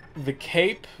the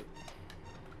cape,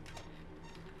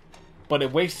 but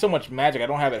it wastes so much magic. I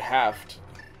don't have it halved.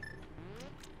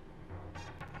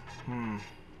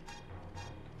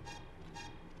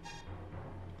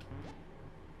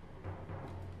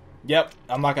 Yep,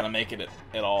 I'm not going to make it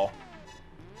at all.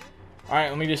 Alright,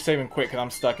 let me just save and quit because I'm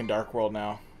stuck in Dark World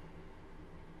now.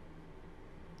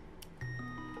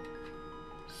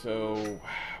 So,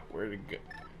 where to go?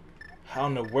 I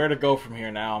don't know where to go from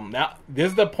here now. Now, this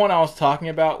is the point I was talking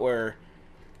about where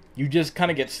you just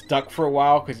kind of get stuck for a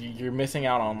while because you're missing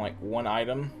out on like one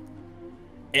item.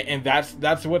 And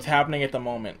that's what's happening at the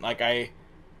moment. Like,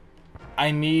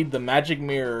 I need the magic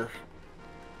mirror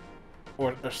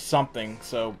or something,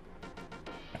 so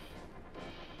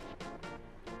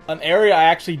an area I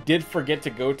actually did forget to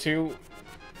go to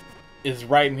is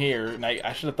right in here, and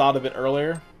I should have thought of it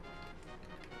earlier.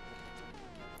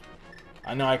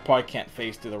 I know I probably can't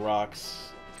face through the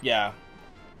rocks. Yeah.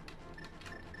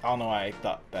 I don't know why I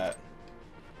thought that.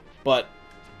 But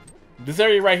this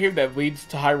area right here that leads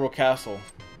to Hyrule Castle.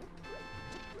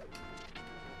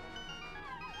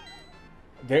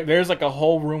 There's like a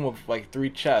whole room of like 3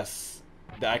 chests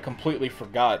that I completely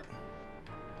forgot.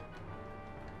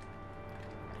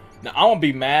 Now I won't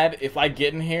be mad if I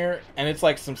get in here and it's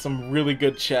like some really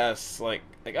good chests. Like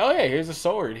oh yeah, here's a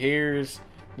sword, here's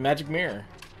the magic mirror.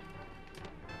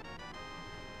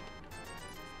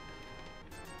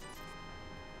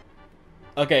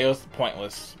 Okay, it was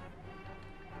pointless.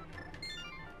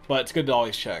 But it's good to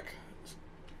always check.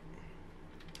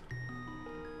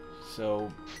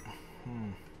 So,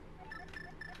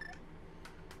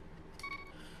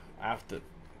 I have to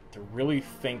really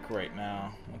think right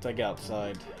now once I get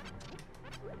outside.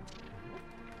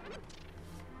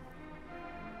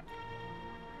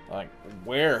 Like,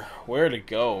 where to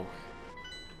go?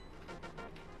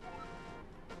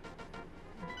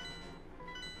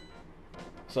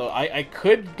 So I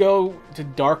could go to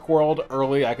Dark World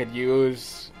early. I could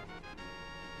use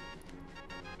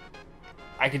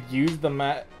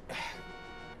the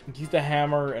use the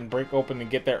hammer and break open and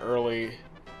get there early.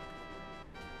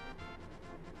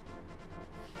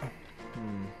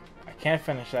 I can't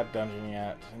finish that dungeon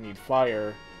yet. I need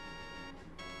fire.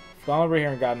 Gone over here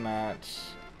and gotten that.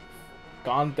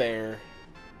 Gone there.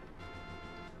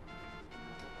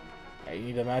 I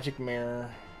need a magic mirror.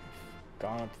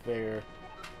 Gone up there.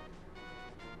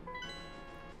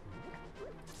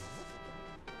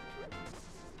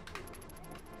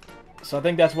 So I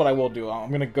think that's what I will do.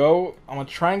 I'm gonna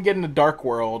try and get into Dark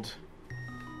World.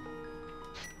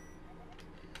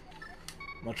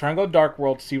 I'm gonna try and go Dark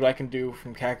World, see what I can do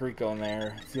from Kakariko in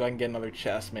there. See if I can get another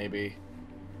chest, maybe.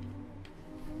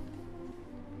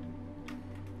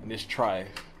 And just try.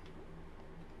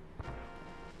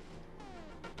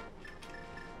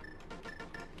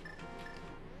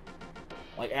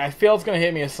 Like, I feel it's gonna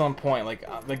hit me at some point. Like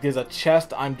there's a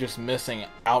chest I'm just missing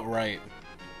outright.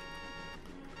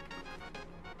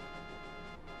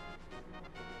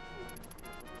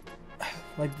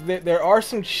 Like, there are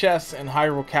some chests in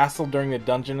Hyrule Castle during the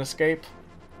dungeon escape.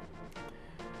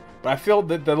 But I feel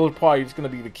that those are probably just going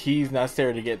to be the keys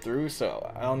necessary to get through,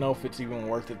 so I don't know if it's even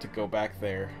worth it to go back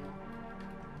there.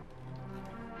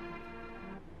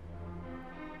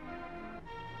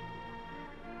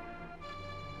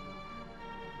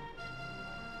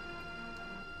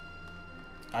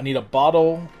 I need a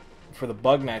bottle for the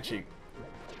bug net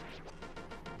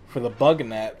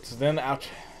so then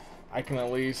I can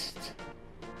at least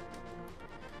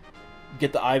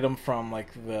get the item from, like,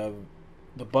 the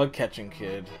bug catching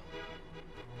kid.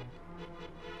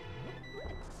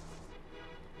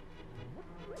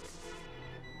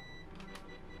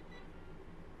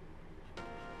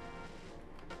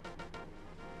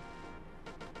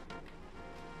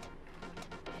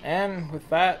 And with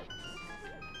that,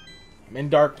 I'm in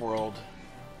Dark World.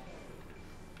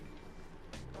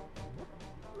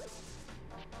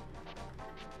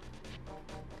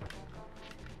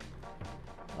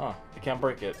 Oh, I can't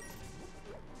break it.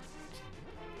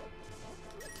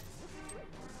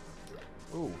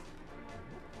 Ooh.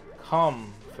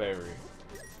 Come, fairy.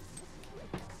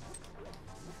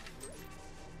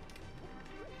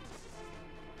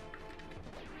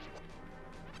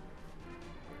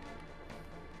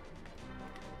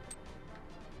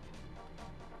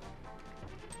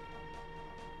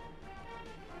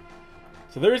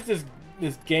 So there's this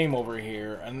game over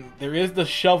here, and there is the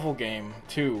shovel game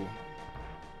too.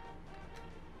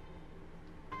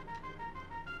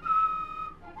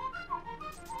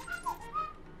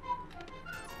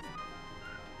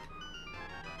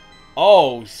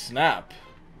 Oh, snap.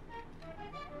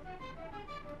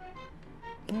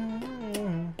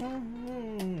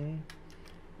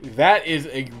 That is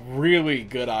a really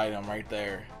good item right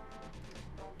there.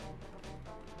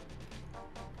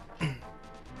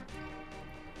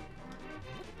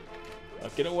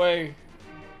 Get away.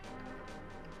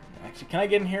 Actually, can I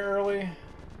get in here early?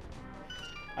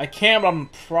 I can, but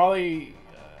I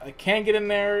can't get in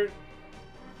there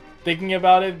thinking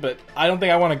about it, but I don't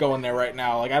think I want to go in there right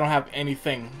now. Like, I don't have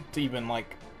anything to even,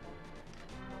 like,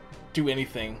 do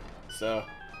anything. So,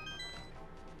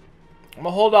 I'm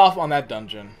gonna hold off on that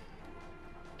dungeon.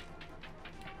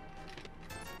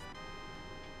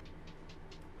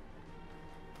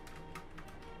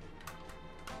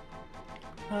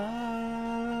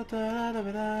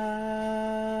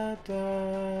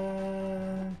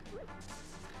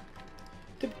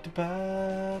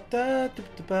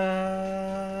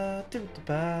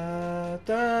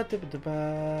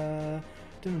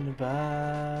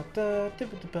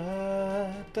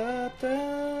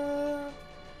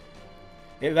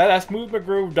 Yeah, that Smooth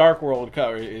McGroove Dark World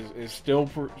cover is still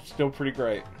pretty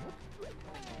great.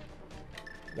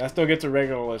 That still gets a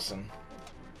regular listen.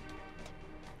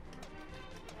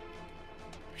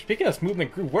 Speaking of Smooth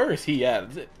McGroove, where is he at?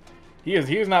 He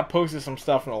has not posted some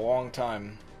stuff in a long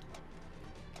time.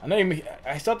 I know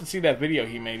I still have to see that video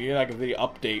he made. He did like a video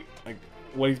update, like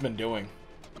what he's been doing.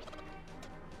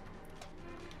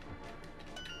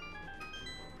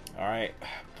 Alright,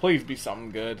 please be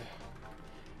something good.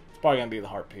 It's probably gonna be the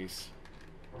heart piece.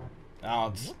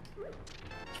 No, it's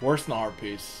worse than the heart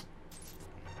piece.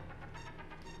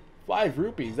 5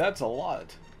 rupees, that's a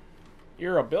lot.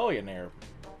 You're a billionaire.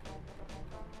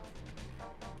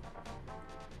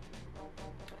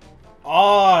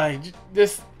 Oh,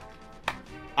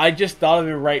 I just thought of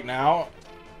it right now.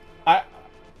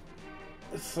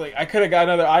 It's like I could have got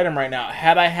another item right now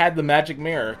had I had the magic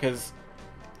mirror, because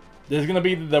there's gonna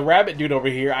be the rabbit dude over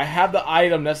here. I have the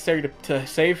item necessary to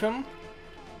save him,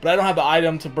 but I don't have the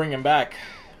item to bring him back.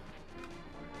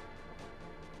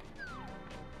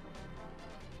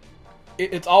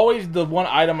 It's always the one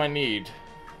item I need.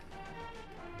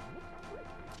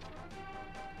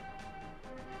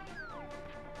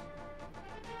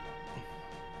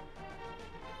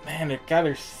 Man,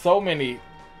 there's so many.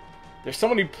 There's so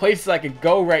many places I could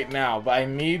go right now, but I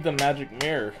need the magic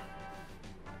mirror.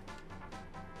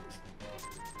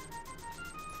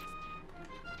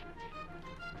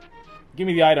 Give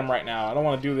me the item right now. I don't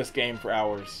want to do this game for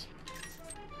hours.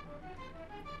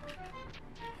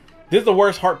 This is the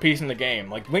worst heart piece in the game.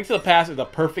 Like, Link to the Past is a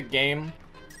perfect game.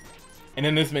 And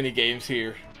then this mini game's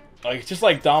here. Like, it's just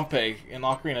like Dompe in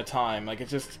Ocarina of Time. Like,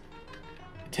 it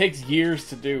takes years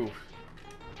to do.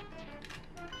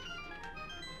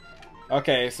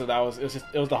 Okay, so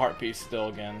it was the heart piece still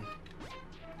again.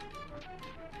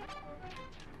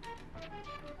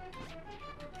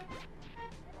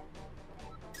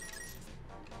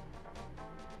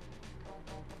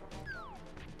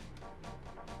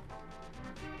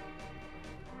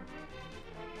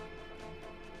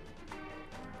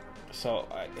 So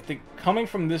I think coming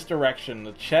from this direction,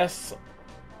 the chests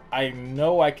I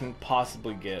know I can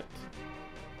possibly get.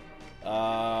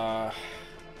 I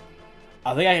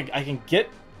think I can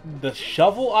get the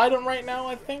shovel item right now,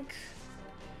 I think.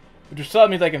 Which still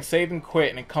means I can save and quit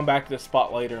and then come back to this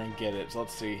spot later and get it. So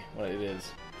let's see what it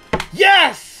is.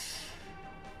 Yes!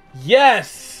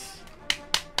 Yes!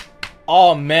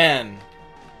 Oh man.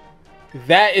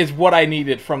 That is what I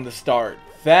needed from the start.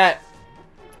 That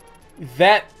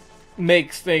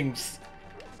makes things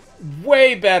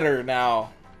way better now.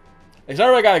 I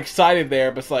already got excited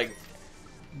there, but it's like,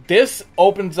 this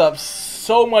opens up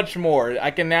so much more.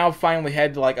 I can now finally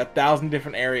head to like 1,000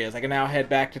 different areas. I can now head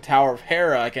back to Tower of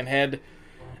Hera. I can head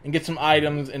and get some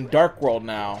items in Dark World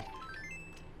now.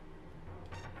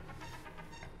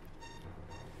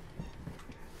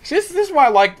 This is why I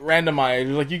like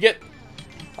Randomizer. Like, you get,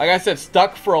 like I said,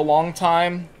 stuck for a long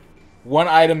time. One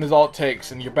item is all it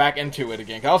takes, and you're back into it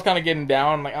again. I was kind of getting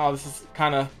down. I'm like, oh, this is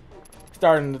kind of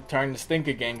starting to stink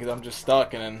again because I'm just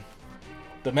stuck, and then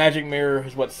the magic mirror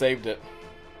is what saved it.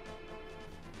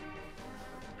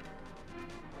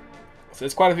 So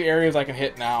there's quite a few areas I can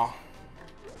hit now.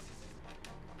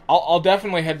 I'll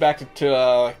definitely head back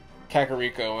to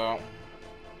Kakariko.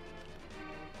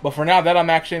 But for now that I'm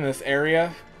actually in this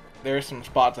area, there's some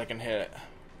spots I can hit.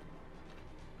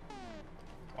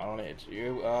 I don't hit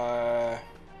you.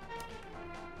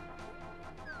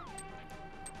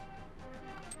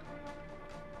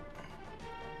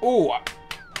 Ooh.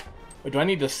 Wait, do I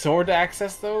need the sword to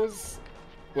access those?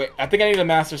 Wait, I think I need a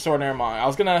Master Sword. Never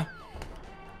mind.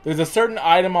 There's a certain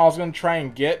item I was gonna try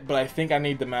and get, but I think I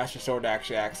need the Master Sword to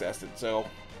actually access it, so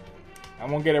I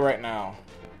won't get it right now.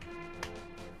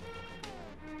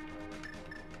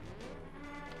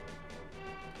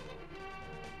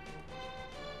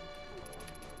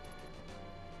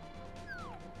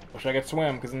 Wish I could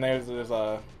swim, because then there's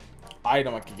a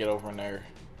item I could get over in there.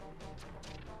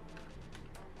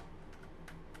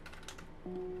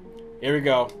 Here we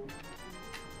go.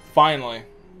 Finally.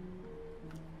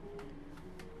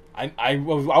 I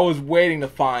was waiting to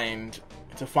find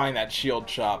that shield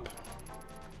shop.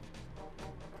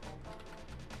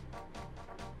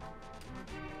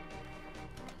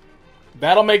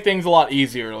 That'll make things a lot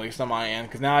easier, at least on my end,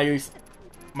 because now at least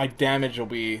my damage will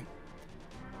be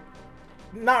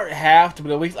not halved,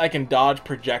 but at least I can dodge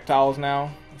projectiles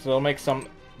now, so it'll make some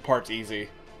parts easy.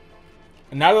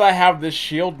 And now that I have this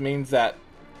shield means that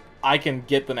I can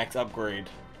get the next upgrade.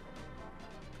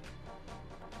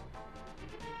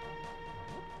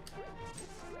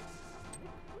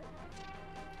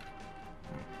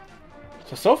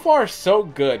 So far so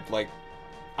good. Like,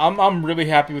 I'm really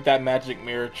happy with that magic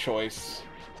mirror choice.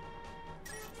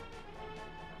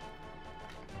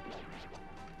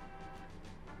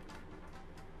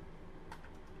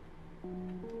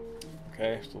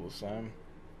 Okay, still the same.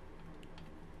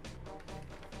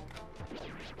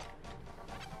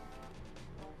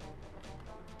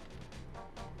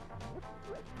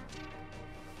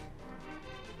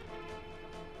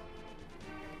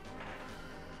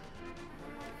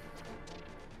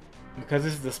 Because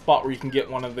this is the spot where you can get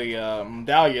one of the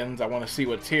medallions, I want to see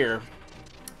what's here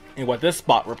and what this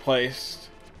spot replaced.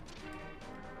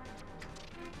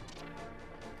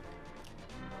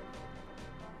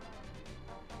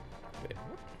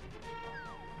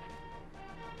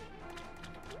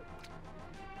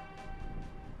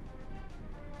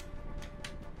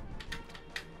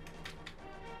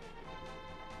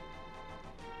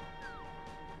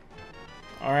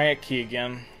 Alright, key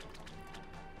again.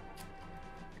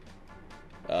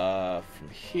 From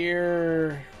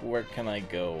here, where can I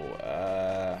go?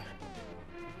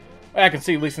 I can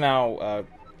see at least now,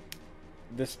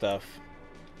 this stuff.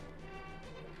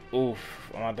 Oof,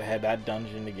 I'm gonna have to head that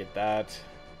dungeon to get that.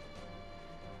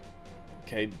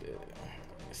 Okay,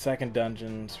 second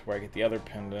dungeon's where I get the other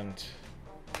pendant.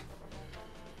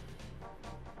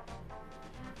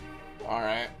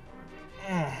 Alright.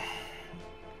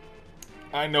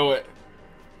 I know it.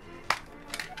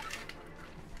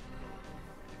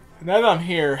 Now that I'm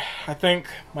here, I think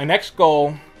my next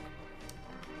goal,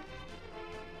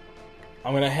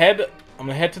 I'm gonna head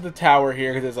to the tower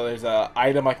here because there's a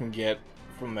item I can get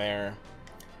from there.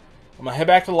 I'm gonna head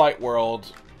back to Light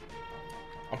World.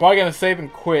 I'm probably gonna save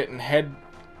and quit and head.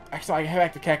 Actually, I can head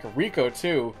back to Kakariko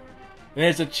too. And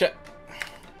there's a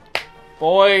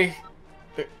boy.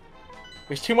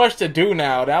 There's too much to do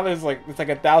now. Now there's like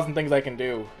 1,000 things I can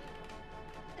do.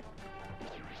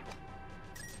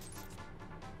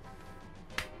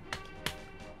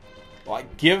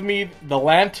 Like, give me the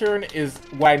lantern is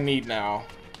what I need now.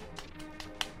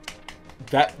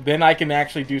 Then I can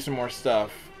actually do some more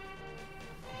stuff.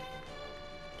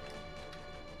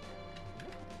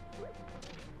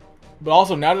 But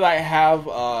also, now that I have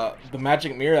the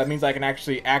magic mirror, that means I can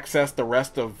actually access the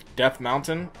rest of Death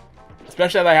Mountain.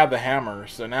 Especially that I have the hammer.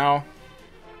 So now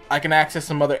I can access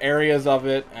some other areas of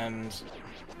it and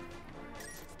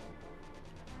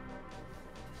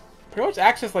pretty much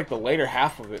access like the later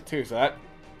half of it too. So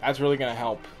that's really gonna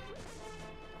help.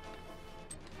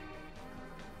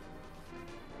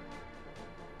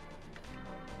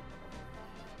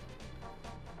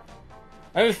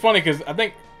 And it's funny because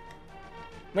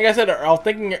like I said, I was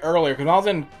thinking it earlier because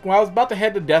when I was about to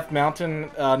head to Death Mountain,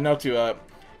 to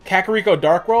Kakariko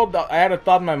Dark World, I had a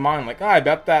thought in my mind like, I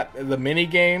bet that the mini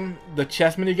game, the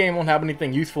chess mini game, won't have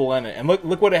anything useful in it. And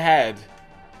look what it had.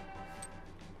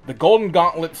 The Golden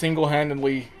Gauntlet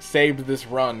single-handedly saved this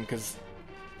run because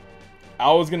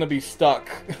I was gonna be stuck.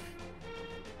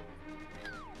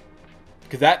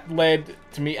 Because that led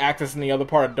to me accessing the other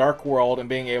part of Dark World and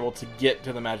being able to get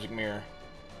to the magic mirror.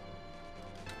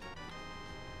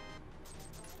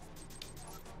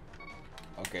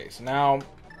 Okay, so now I'm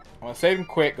gonna save and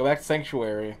quit, go back to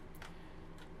Sanctuary,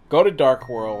 go to Dark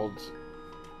World,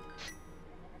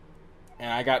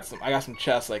 and I got some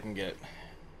chests I can get.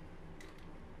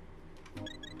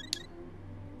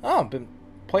 Oh, I've been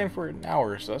playing for an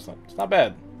hour, so it's not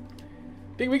bad.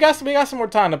 We got some more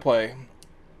time to play.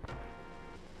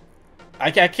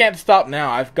 I can't stop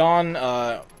now. I've gone.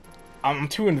 I'm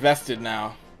too invested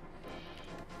now.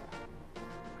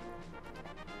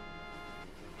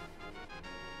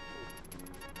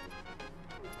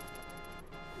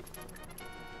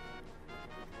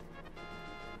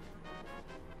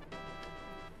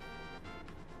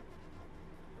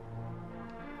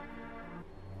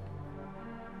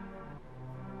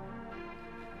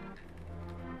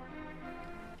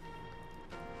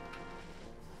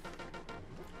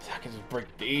 I can just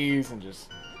break these and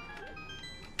just...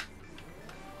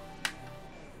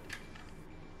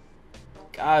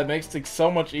 God, it makes things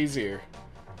so much easier.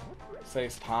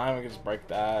 Saves time, I can just break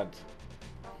that.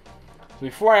 So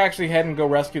before I actually head and go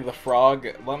rescue the frog,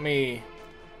 let me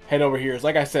head over here. It's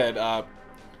like I said,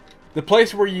 the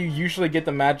place where you usually get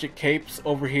the magic capes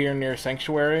over here near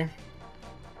Sanctuary.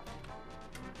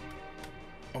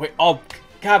 Wait, oh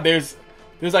God, there's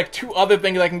like 2 other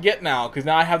things I can get now, because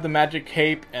now I have the magic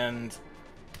cape and...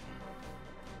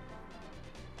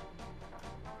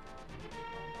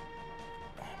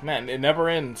 Man, it never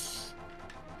ends.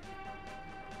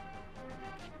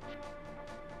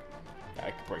 I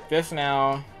can break this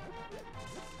now.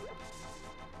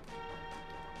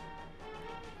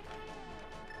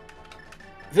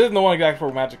 This isn't the one exactly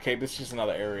for magic cape, this is just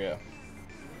another area.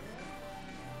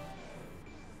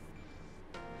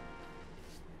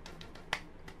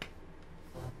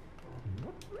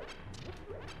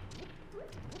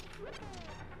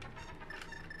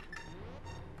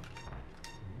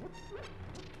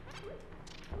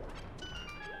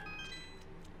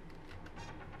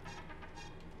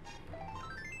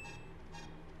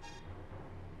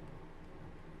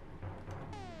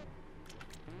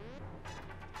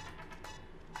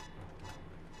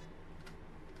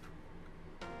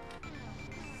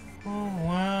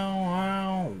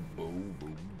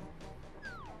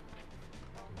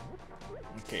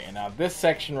 Okay, and now this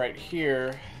section right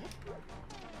here is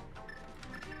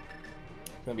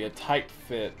gonna be a tight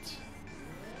fit.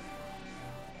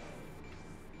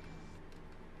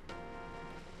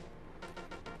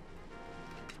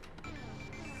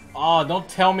 Oh, don't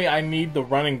tell me I need the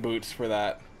running boots for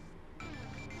that.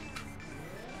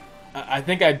 I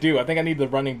think I do. I think I need the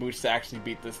running boots to actually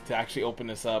beat this, to actually open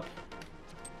this up.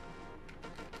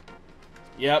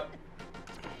 Yep.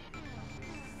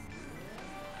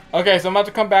 Okay, so I'm about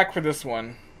to come back for this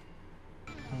one.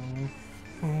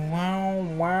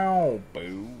 Wow.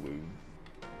 Boo.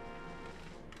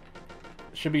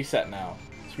 Should be set now.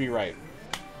 Should be right.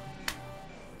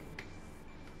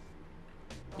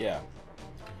 Yeah.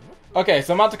 Okay,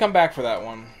 so I'm about to come back for that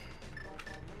one.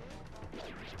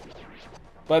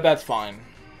 But that's fine.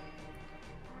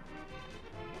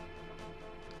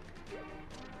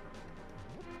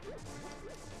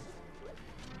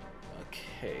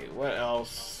 Okay, what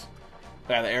else?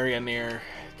 Got the area near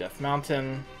Death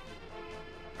Mountain.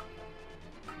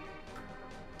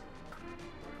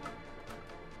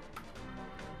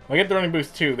 When I get the running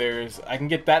boost too, I can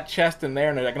get that chest in there,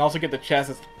 and I can also get the chest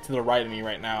that's to the right of me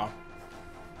right now.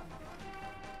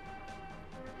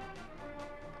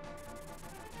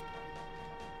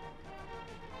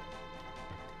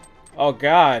 Oh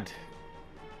god.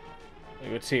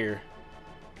 Wait, what's here?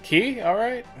 Key?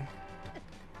 Alright.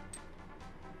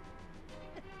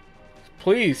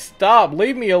 Please stop!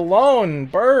 Leave me alone,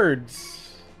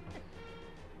 birds!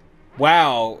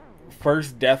 Wow.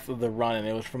 First death of the run, and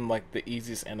it was from like the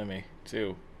easiest enemy,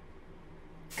 too.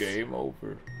 Game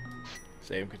over.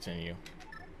 Save and continue.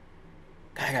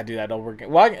 I gotta do that over again.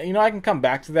 Well, I can come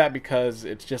back to that because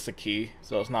it's just a key,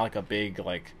 so it's not like a big,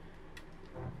 like,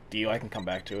 deal. I can come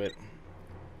back to it.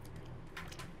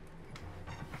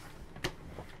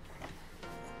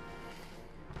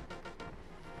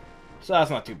 So that's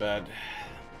not too bad.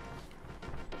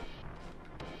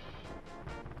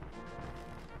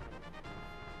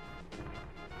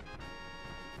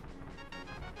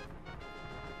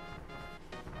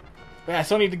 But I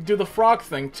still need to do the frog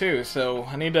thing too, so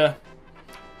I need to...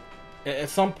 At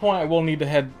some point I will need to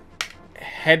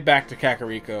head back to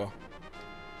Kakariko.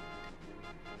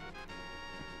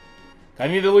 I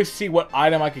need to at least see what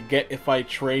item I could get if I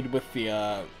trade with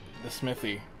the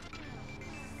smithy.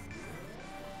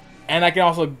 And I can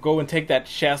also go and take that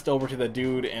chest over to the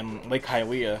dude in Lake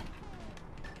Hylia.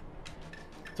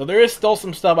 So there is still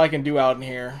some stuff I can do out in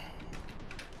here.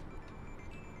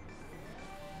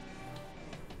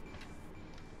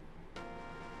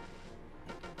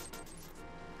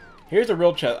 Here's a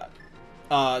real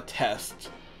test.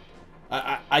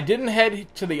 I didn't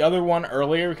head to the other one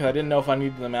earlier because I didn't know if I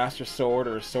needed the Master Sword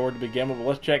or a sword to begin with. But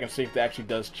let's check and see if it actually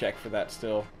does check for that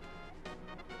still.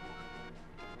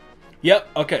 Yep,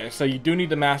 okay, so you do need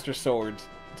the Master Sword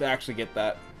to actually get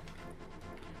that.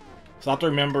 So I'll have to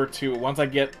remember to, once I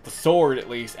get the sword at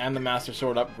least, and the Master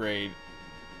Sword upgrade,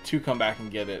 to come back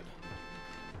and get it.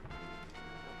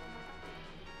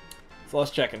 So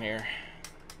let's check in here.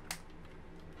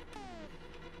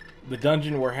 The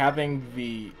dungeon we're having,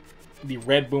 the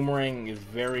red boomerang is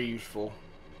very useful.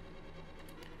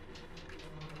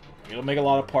 It'll make a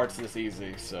lot of parts this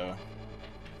easy, so...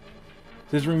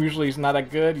 This room usually is not that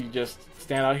good. You just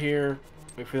stand out here,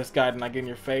 wait for this guy to not get in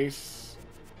your face.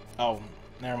 Oh,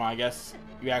 never mind. I guess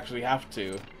you actually have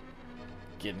to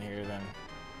get in here then.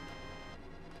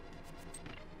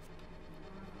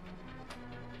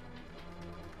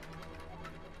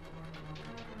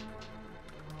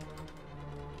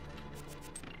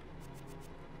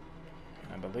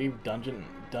 I believe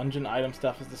dungeon item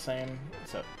stuff is the same.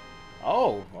 So,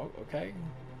 oh, okay.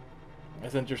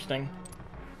 That's interesting.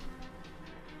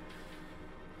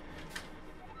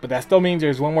 But that still means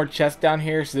there's one more chest down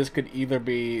here, so this could either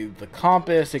be the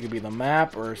compass, it could be the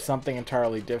map, or something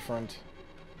entirely different.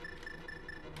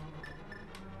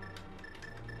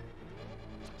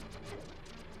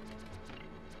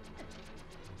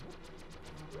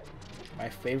 My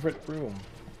favorite room.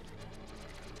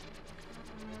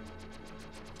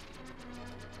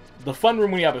 The fun room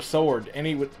when you have a sword.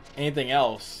 Anything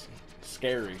else,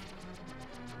 scary.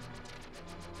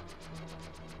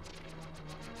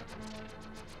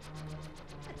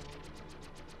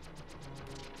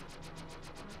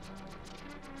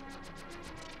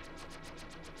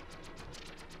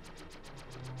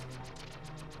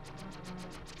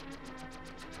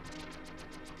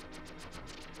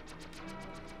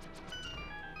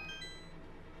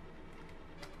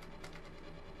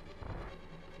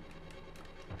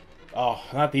 Oh,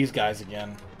 not these guys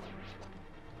again.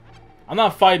 I'm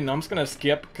not fighting them. I'm just gonna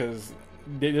skip because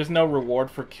there's no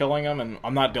reward for killing them, and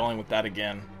I'm not dealing with that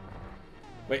again.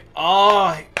 Wait,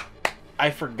 oh, I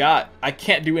forgot. I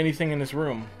can't do anything in this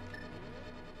room.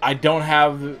 I don't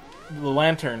have the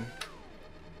lantern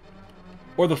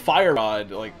or the fire rod.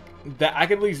 Like that, I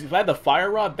could at least, if I had the fire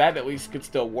rod, that at least could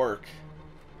still work.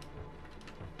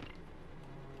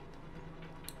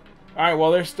 All right,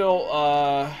 well, there's still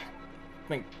I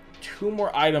think 2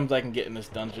 more items I can get in this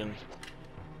dungeon.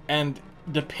 And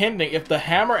depending, if the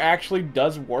hammer actually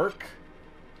does work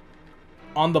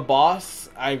on the boss,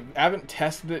 I haven't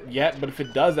tested it yet, but if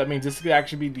it does, that means this could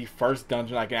actually be the first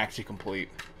dungeon I can actually complete.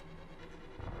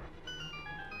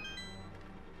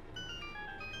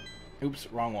 Oops,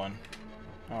 wrong one.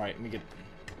 Alright, let me get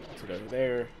it over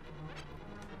there.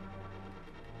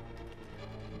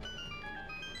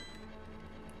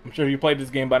 I'm sure if you played this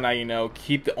game by now, you know,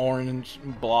 keep the orange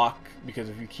block, because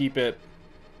if you keep it,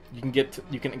 you can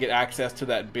get access to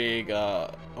that big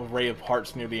array of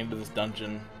hearts near the end of this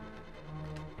dungeon.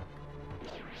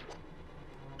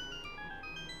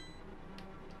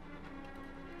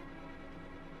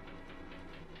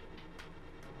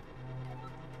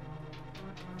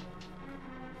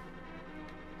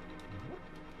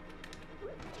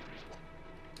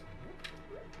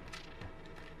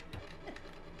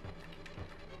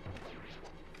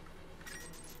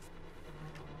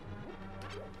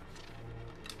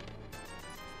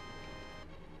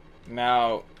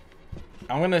 Now,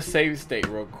 I'm gonna save state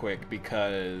real quick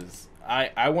because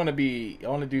I want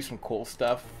to do some cool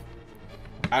stuff.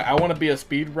 I want to be a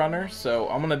speed runner, so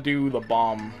I'm gonna do the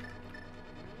bomb.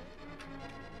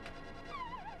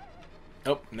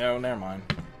 Oh no, never mind.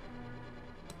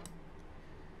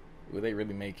 Ooh, they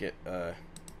really make it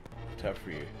tough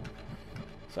for you.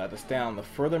 So I have to stay on the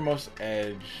furthermost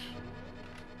edge.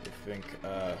 I think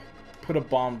put a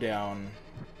bomb down.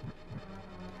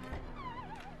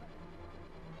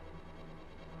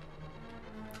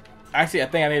 Actually, I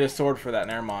think I need a sword for that.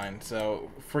 Never mind.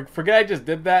 So, forget I just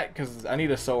did that, because I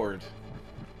need a sword.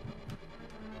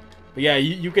 But yeah,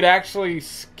 you could actually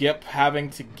skip having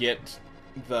to get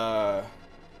the...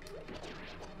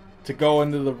 to go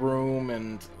into the room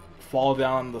and fall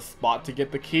down the spot to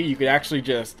get the key. You could actually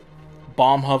just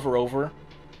bomb hover over.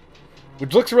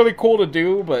 Which looks really cool to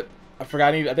do, but I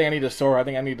forgot I think I need a sword. I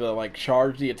think I need to, like,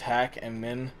 charge the attack and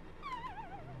then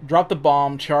drop the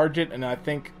bomb, charge it, and I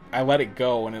think I let it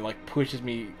go and it like pushes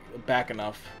me back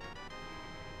enough.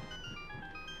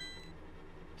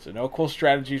 So no cool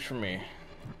strategies for me.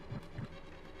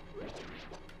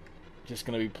 Just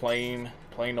gonna be plain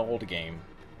old game.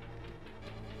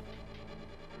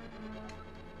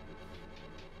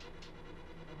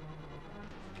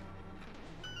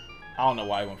 I don't know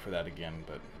why I went for that again,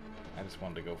 but I just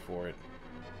wanted to go for it.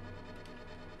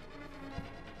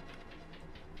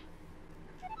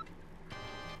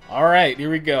 Alright, here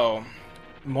we go.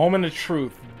 Moment of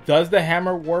truth. Does the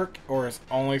hammer work, or is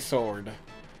only sword?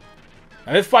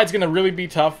 Now this fight's gonna really be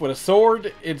tough. With a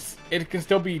sword, it can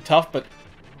still be tough, but...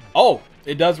 Oh!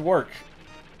 It does work.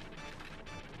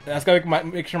 That's gotta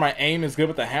make sure my aim is good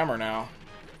with the hammer now.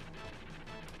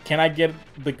 Can I get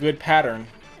the good pattern?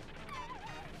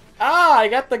 Ah! I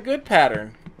got the good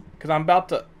pattern. Because I'm about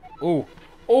to... Ooh.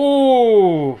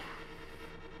 Ooh!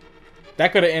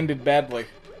 That could have ended badly.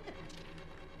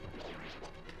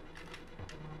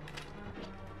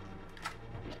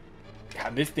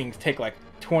 God, these things take like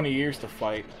 20 years to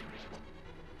fight.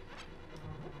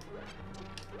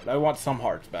 But I want some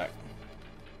hearts back.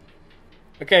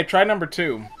 Okay, try number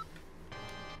 2.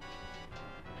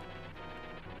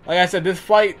 Like I said, this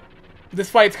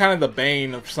fight's kind of the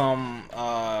bane of some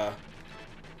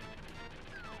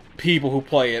people who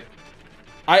play it.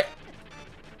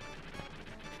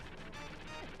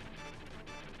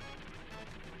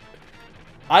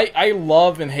 I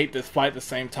love and hate this fight at the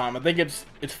same time. I think it's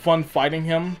fun fighting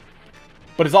him,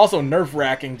 but it's also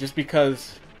nerve-wracking just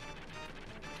because...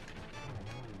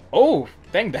 Oh,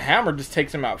 dang, the hammer just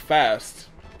takes him out fast.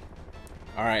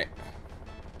 Alright.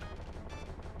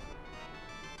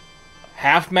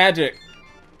 Half magic.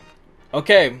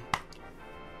 Okay.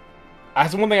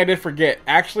 That's one thing I did forget.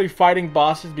 Actually fighting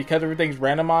bosses, because everything's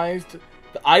randomized,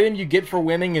 the item you get for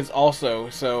winning is also,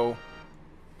 so...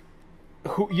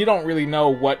 you don't really know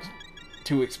what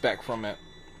to expect from it.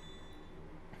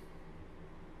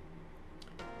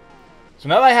 So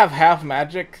now that I have half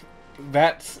magic,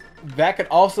 that could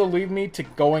also lead me to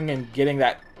going and getting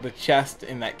the chest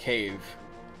in that cave.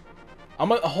 I'm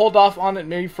gonna hold off on it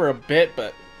maybe for a bit,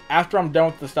 but after I'm done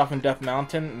with the stuff in Death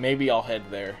Mountain, maybe I'll head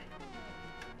there.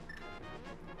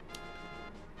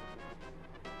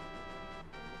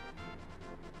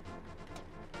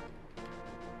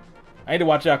 I need to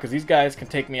watch out because these guys can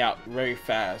take me out very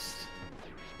fast.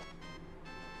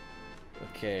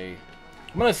 Okay.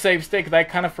 I'm going to save state because I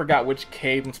kind of forgot which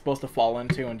cave I'm supposed to fall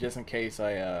into, and just in case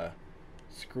I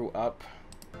screw up.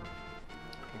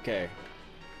 Okay.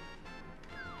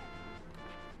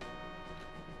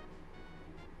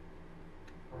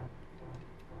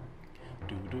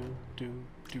 Do do do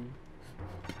do.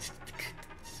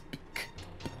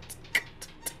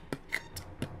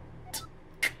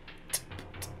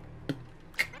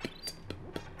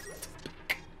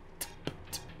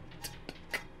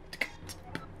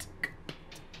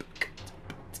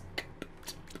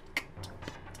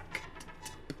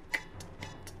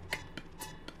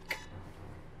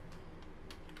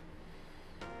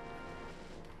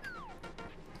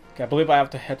 Okay, I believe I have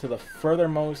to head to the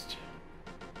furthermost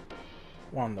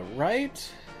one on the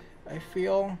right, I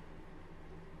feel.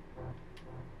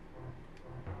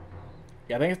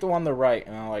 Yeah, I think it's the one on the right,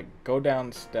 and I'll like go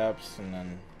down steps and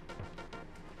then...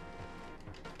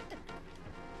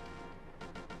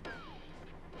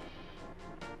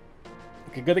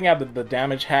 Okay, good thing I have the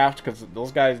damage halved, because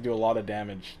those guys do a lot of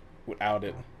damage without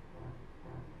it.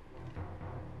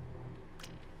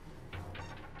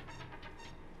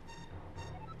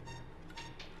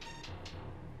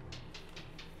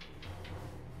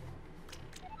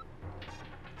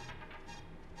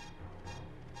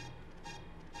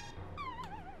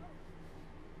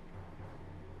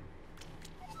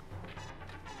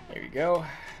 There you go.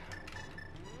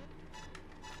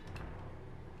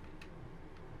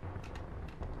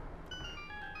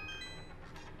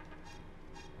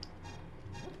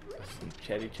 Some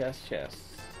chetty chests.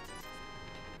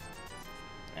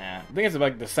 Yeah, I think it's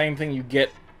like the same thing you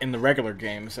get in the regular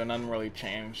game, so nothing really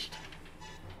changed.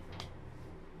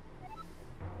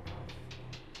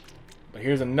 But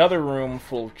here's another room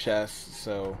full of chests,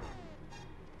 so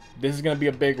this is gonna be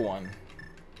a big one.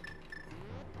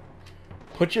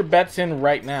 Put your bets in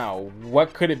right now.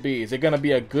 What could it be? Is it gonna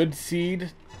be a good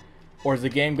seed, or is the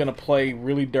game gonna play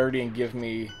really dirty and give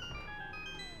me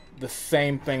the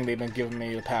same thing they've been giving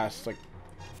me the past like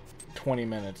 20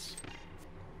 minutes?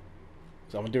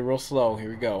 So I'm gonna do it real slow. Here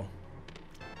we go.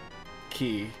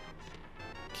 Key.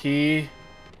 Key.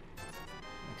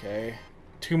 Okay.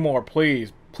 2 more,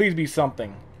 please. Please be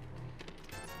something.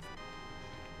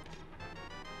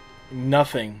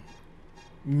 Nothing.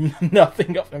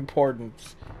 Nothing of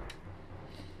importance.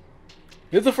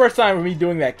 This is the first time for me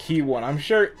doing that key one. I'm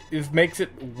sure this makes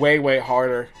it way, way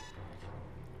harder.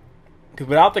 Because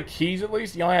without the keys, at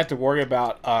least, you only have to worry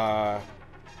about,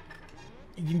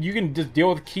 you can just deal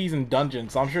with keys in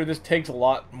dungeons. So I'm sure this takes a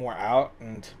lot more out,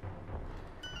 and...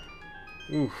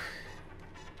 Oof.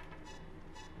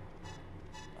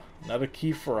 Another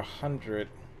key for 100.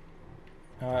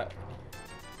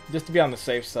 Just to be on the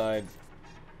safe side.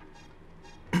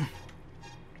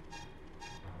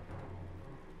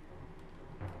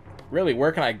 Really,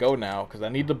 where can I go now? Because I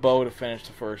need the bow to finish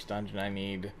the first dungeon. I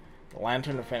need the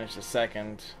lantern to finish the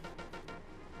second.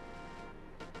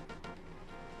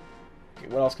 Okay,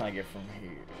 what else can I get from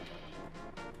here?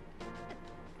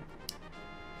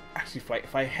 Actually,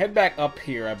 if I head back up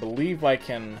here, I believe I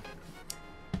can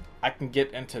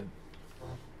get into...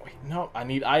 Wait, no, I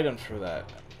need items for that.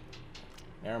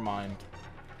 Never mind.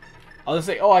 I'll just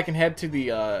say, oh, I can head to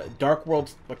the Dark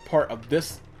Worlds like part of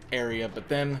this area, but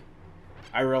then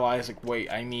I realized, like, wait,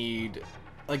 I need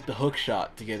like the hook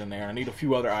shot to get in there. I need a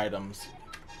few other items,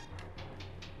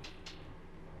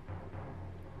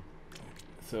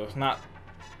 so it's not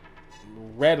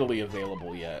readily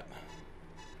available yet.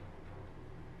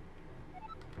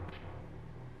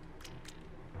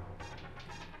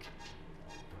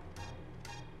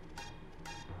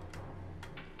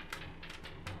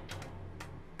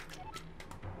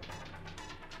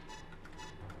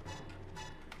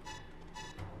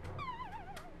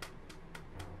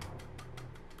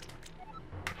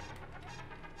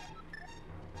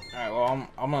 Alright, well,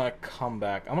 I'm gonna come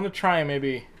back. I'm gonna try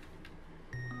maybe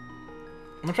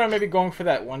going for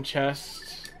that one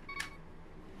chest.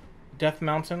 Death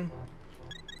Mountain.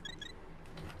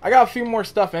 I got a few more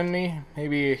stuff in me.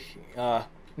 Maybe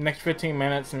next 15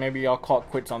 minutes, and maybe I'll call it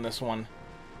quits on this one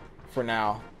for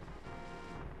now.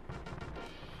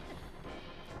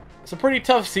 It's a pretty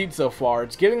tough seed so far.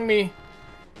 It's giving me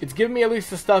at least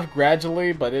the stuff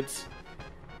gradually, but it's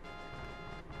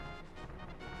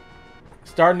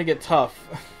starting to get tough.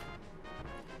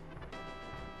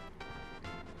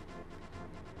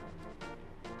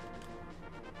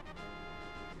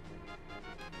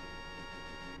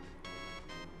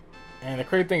 And the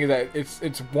crazy thing is that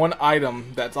it's one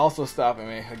item that's also stopping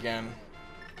me again.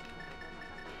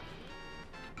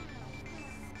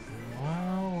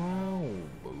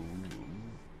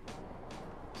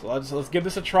 So let's give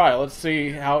this a try. Let's see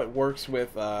how it works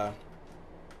with the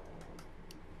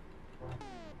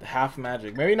half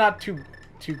magic. Maybe not too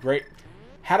great.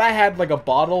 Had I had like a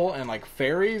bottle and like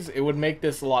fairies, it would make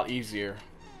this a lot easier.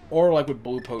 Or like with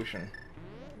blue potion.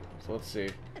 So let's see.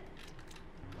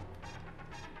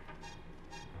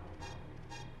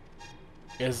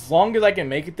 As long as I can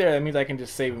make it there, that means I can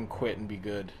just save and quit and be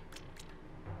good.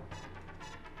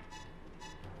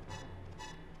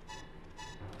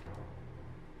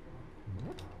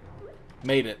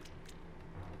 Made it.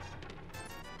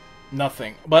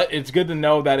 Nothing. But it's good to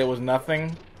know that it was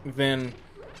nothing. Then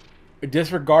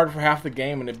disregard for half the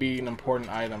game and it'd be an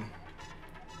important item.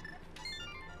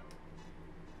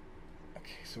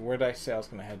 Okay, So where did I say I was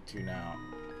gonna head to now?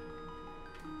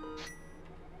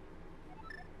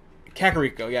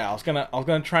 Kakariko, yeah, I was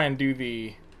gonna try and do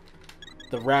the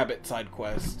rabbit side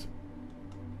quest.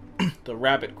 The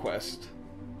rabbit quest.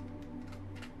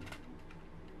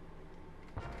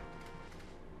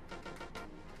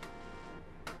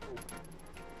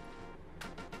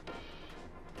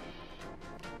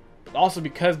 But also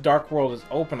because Dark World is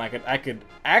open, I could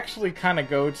actually kind of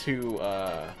go to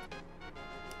I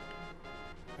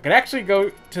could actually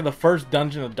go to the first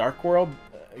dungeon of Dark World,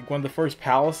 one of the first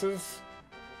palaces.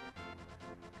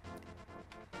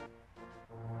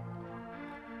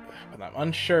 But I'm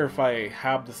unsure if I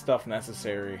have the stuff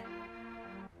necessary.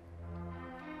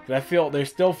 But I feel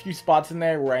there's still a few spots in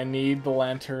there where I need the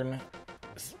lantern,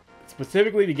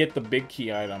 specifically to get the big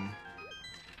key item.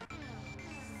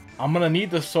 I'm gonna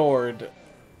need the sword.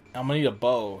 I'm gonna need a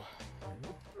bow.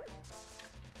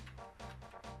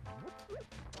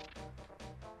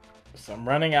 So I'm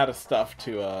running out of stuff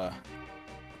to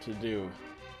do.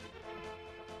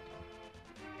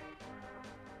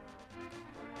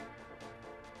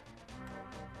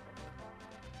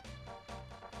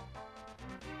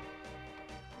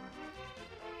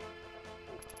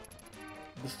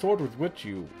 The sword was with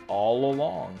you all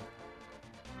along.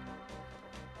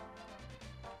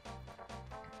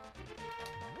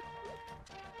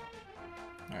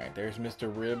 Alright, there's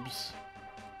Mr. Ribs.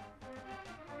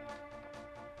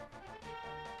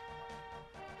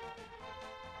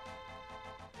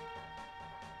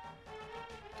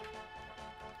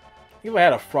 If I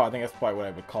had a frog, I think that's probably what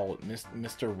I would call it,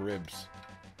 Mr. Ribs.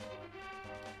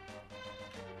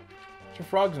 What's your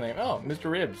frog's name? Oh, Mr.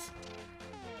 Ribs.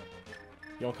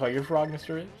 You don't call your frog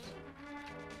Mr. Ribs?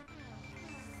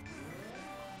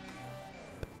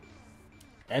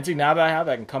 And see, now that I have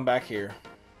that, I can come back here.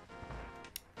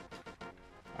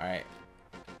 Alright.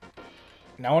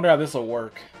 Now I wonder how this will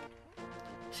work.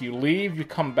 So you leave, you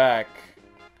come back.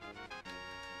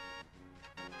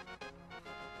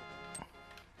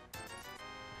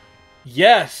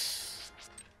 Yes!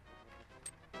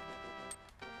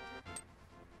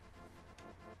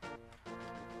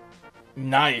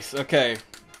 Nice, okay.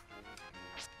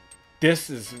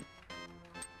 This is...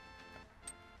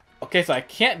 Okay, so I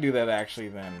can't do that actually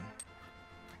then.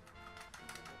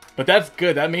 But that's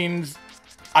good, that means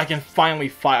I can finally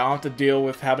fight. I don't have to deal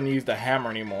with having to use the hammer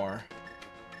anymore.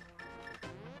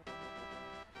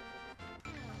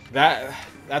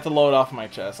 That's a load off my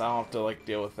chest. I don't have to like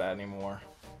deal with that anymore.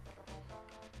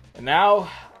 And now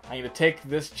I need to take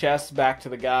this chest back to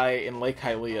the guy in Lake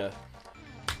Hylia.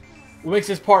 What makes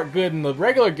this part good in the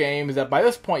regular game is that by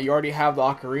this point you already have the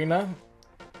ocarina,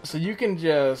 so you can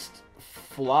just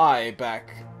fly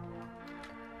back.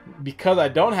 Because I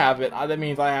don't have it, that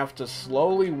means I have to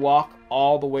slowly walk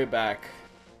all the way back.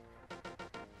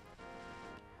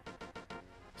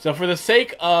 So for the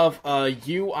sake of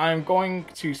you, I'm going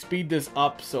to speed this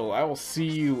up, so I will see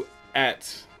you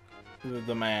at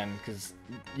the man, because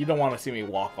you don't want to see me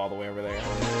walk all the way over there.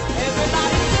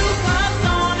 Everybody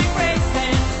supersonic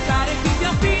racing, try to keep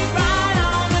your feet right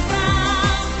on the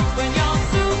ground. When you're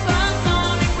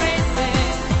supersonic racing,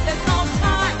 there's no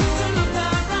time to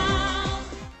look around.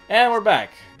 And we're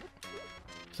back.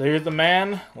 So here's the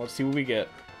man. Let's see what we get.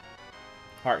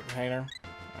 Heart container.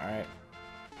 Alright.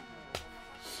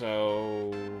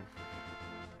 So...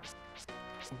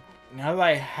 now that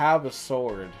I have a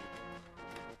sword...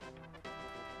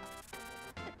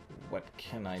 what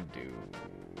can I do?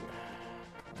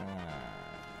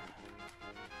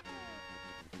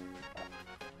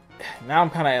 Now I'm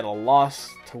kind of at a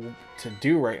loss to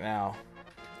do right now.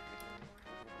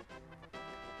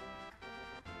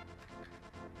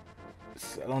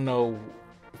 So I don't know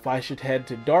if I should head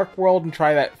to Dark World and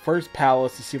try that first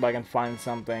palace to see if I can find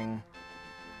something.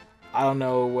 I don't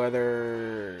know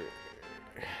whether...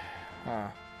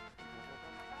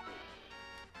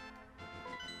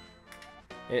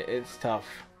 It's tough.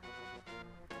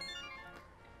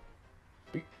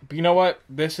 But you know what?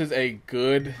 This is a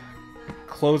good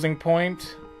closing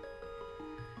point.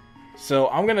 So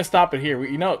I'm gonna stop it here.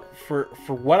 You know, for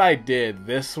what I did,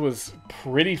 this was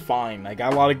pretty fine. I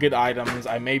got a lot of good items.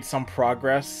 I made some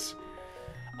progress.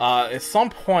 At some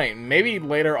point, maybe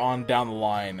later on down the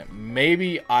line,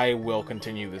 maybe I will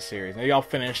continue this series. Maybe I'll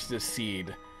finish this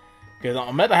seed. Because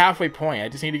I'm at the halfway point. I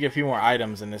just need to get a few more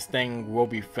items and this thing will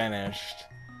be finished.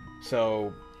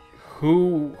 So,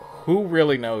 who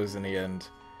really knows in the end?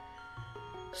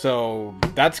 So,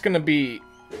 that's going to be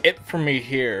it for me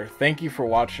here. Thank you for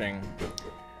watching.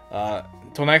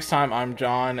 Until next time, I'm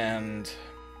John, and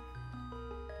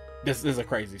this is a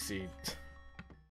crazy seed.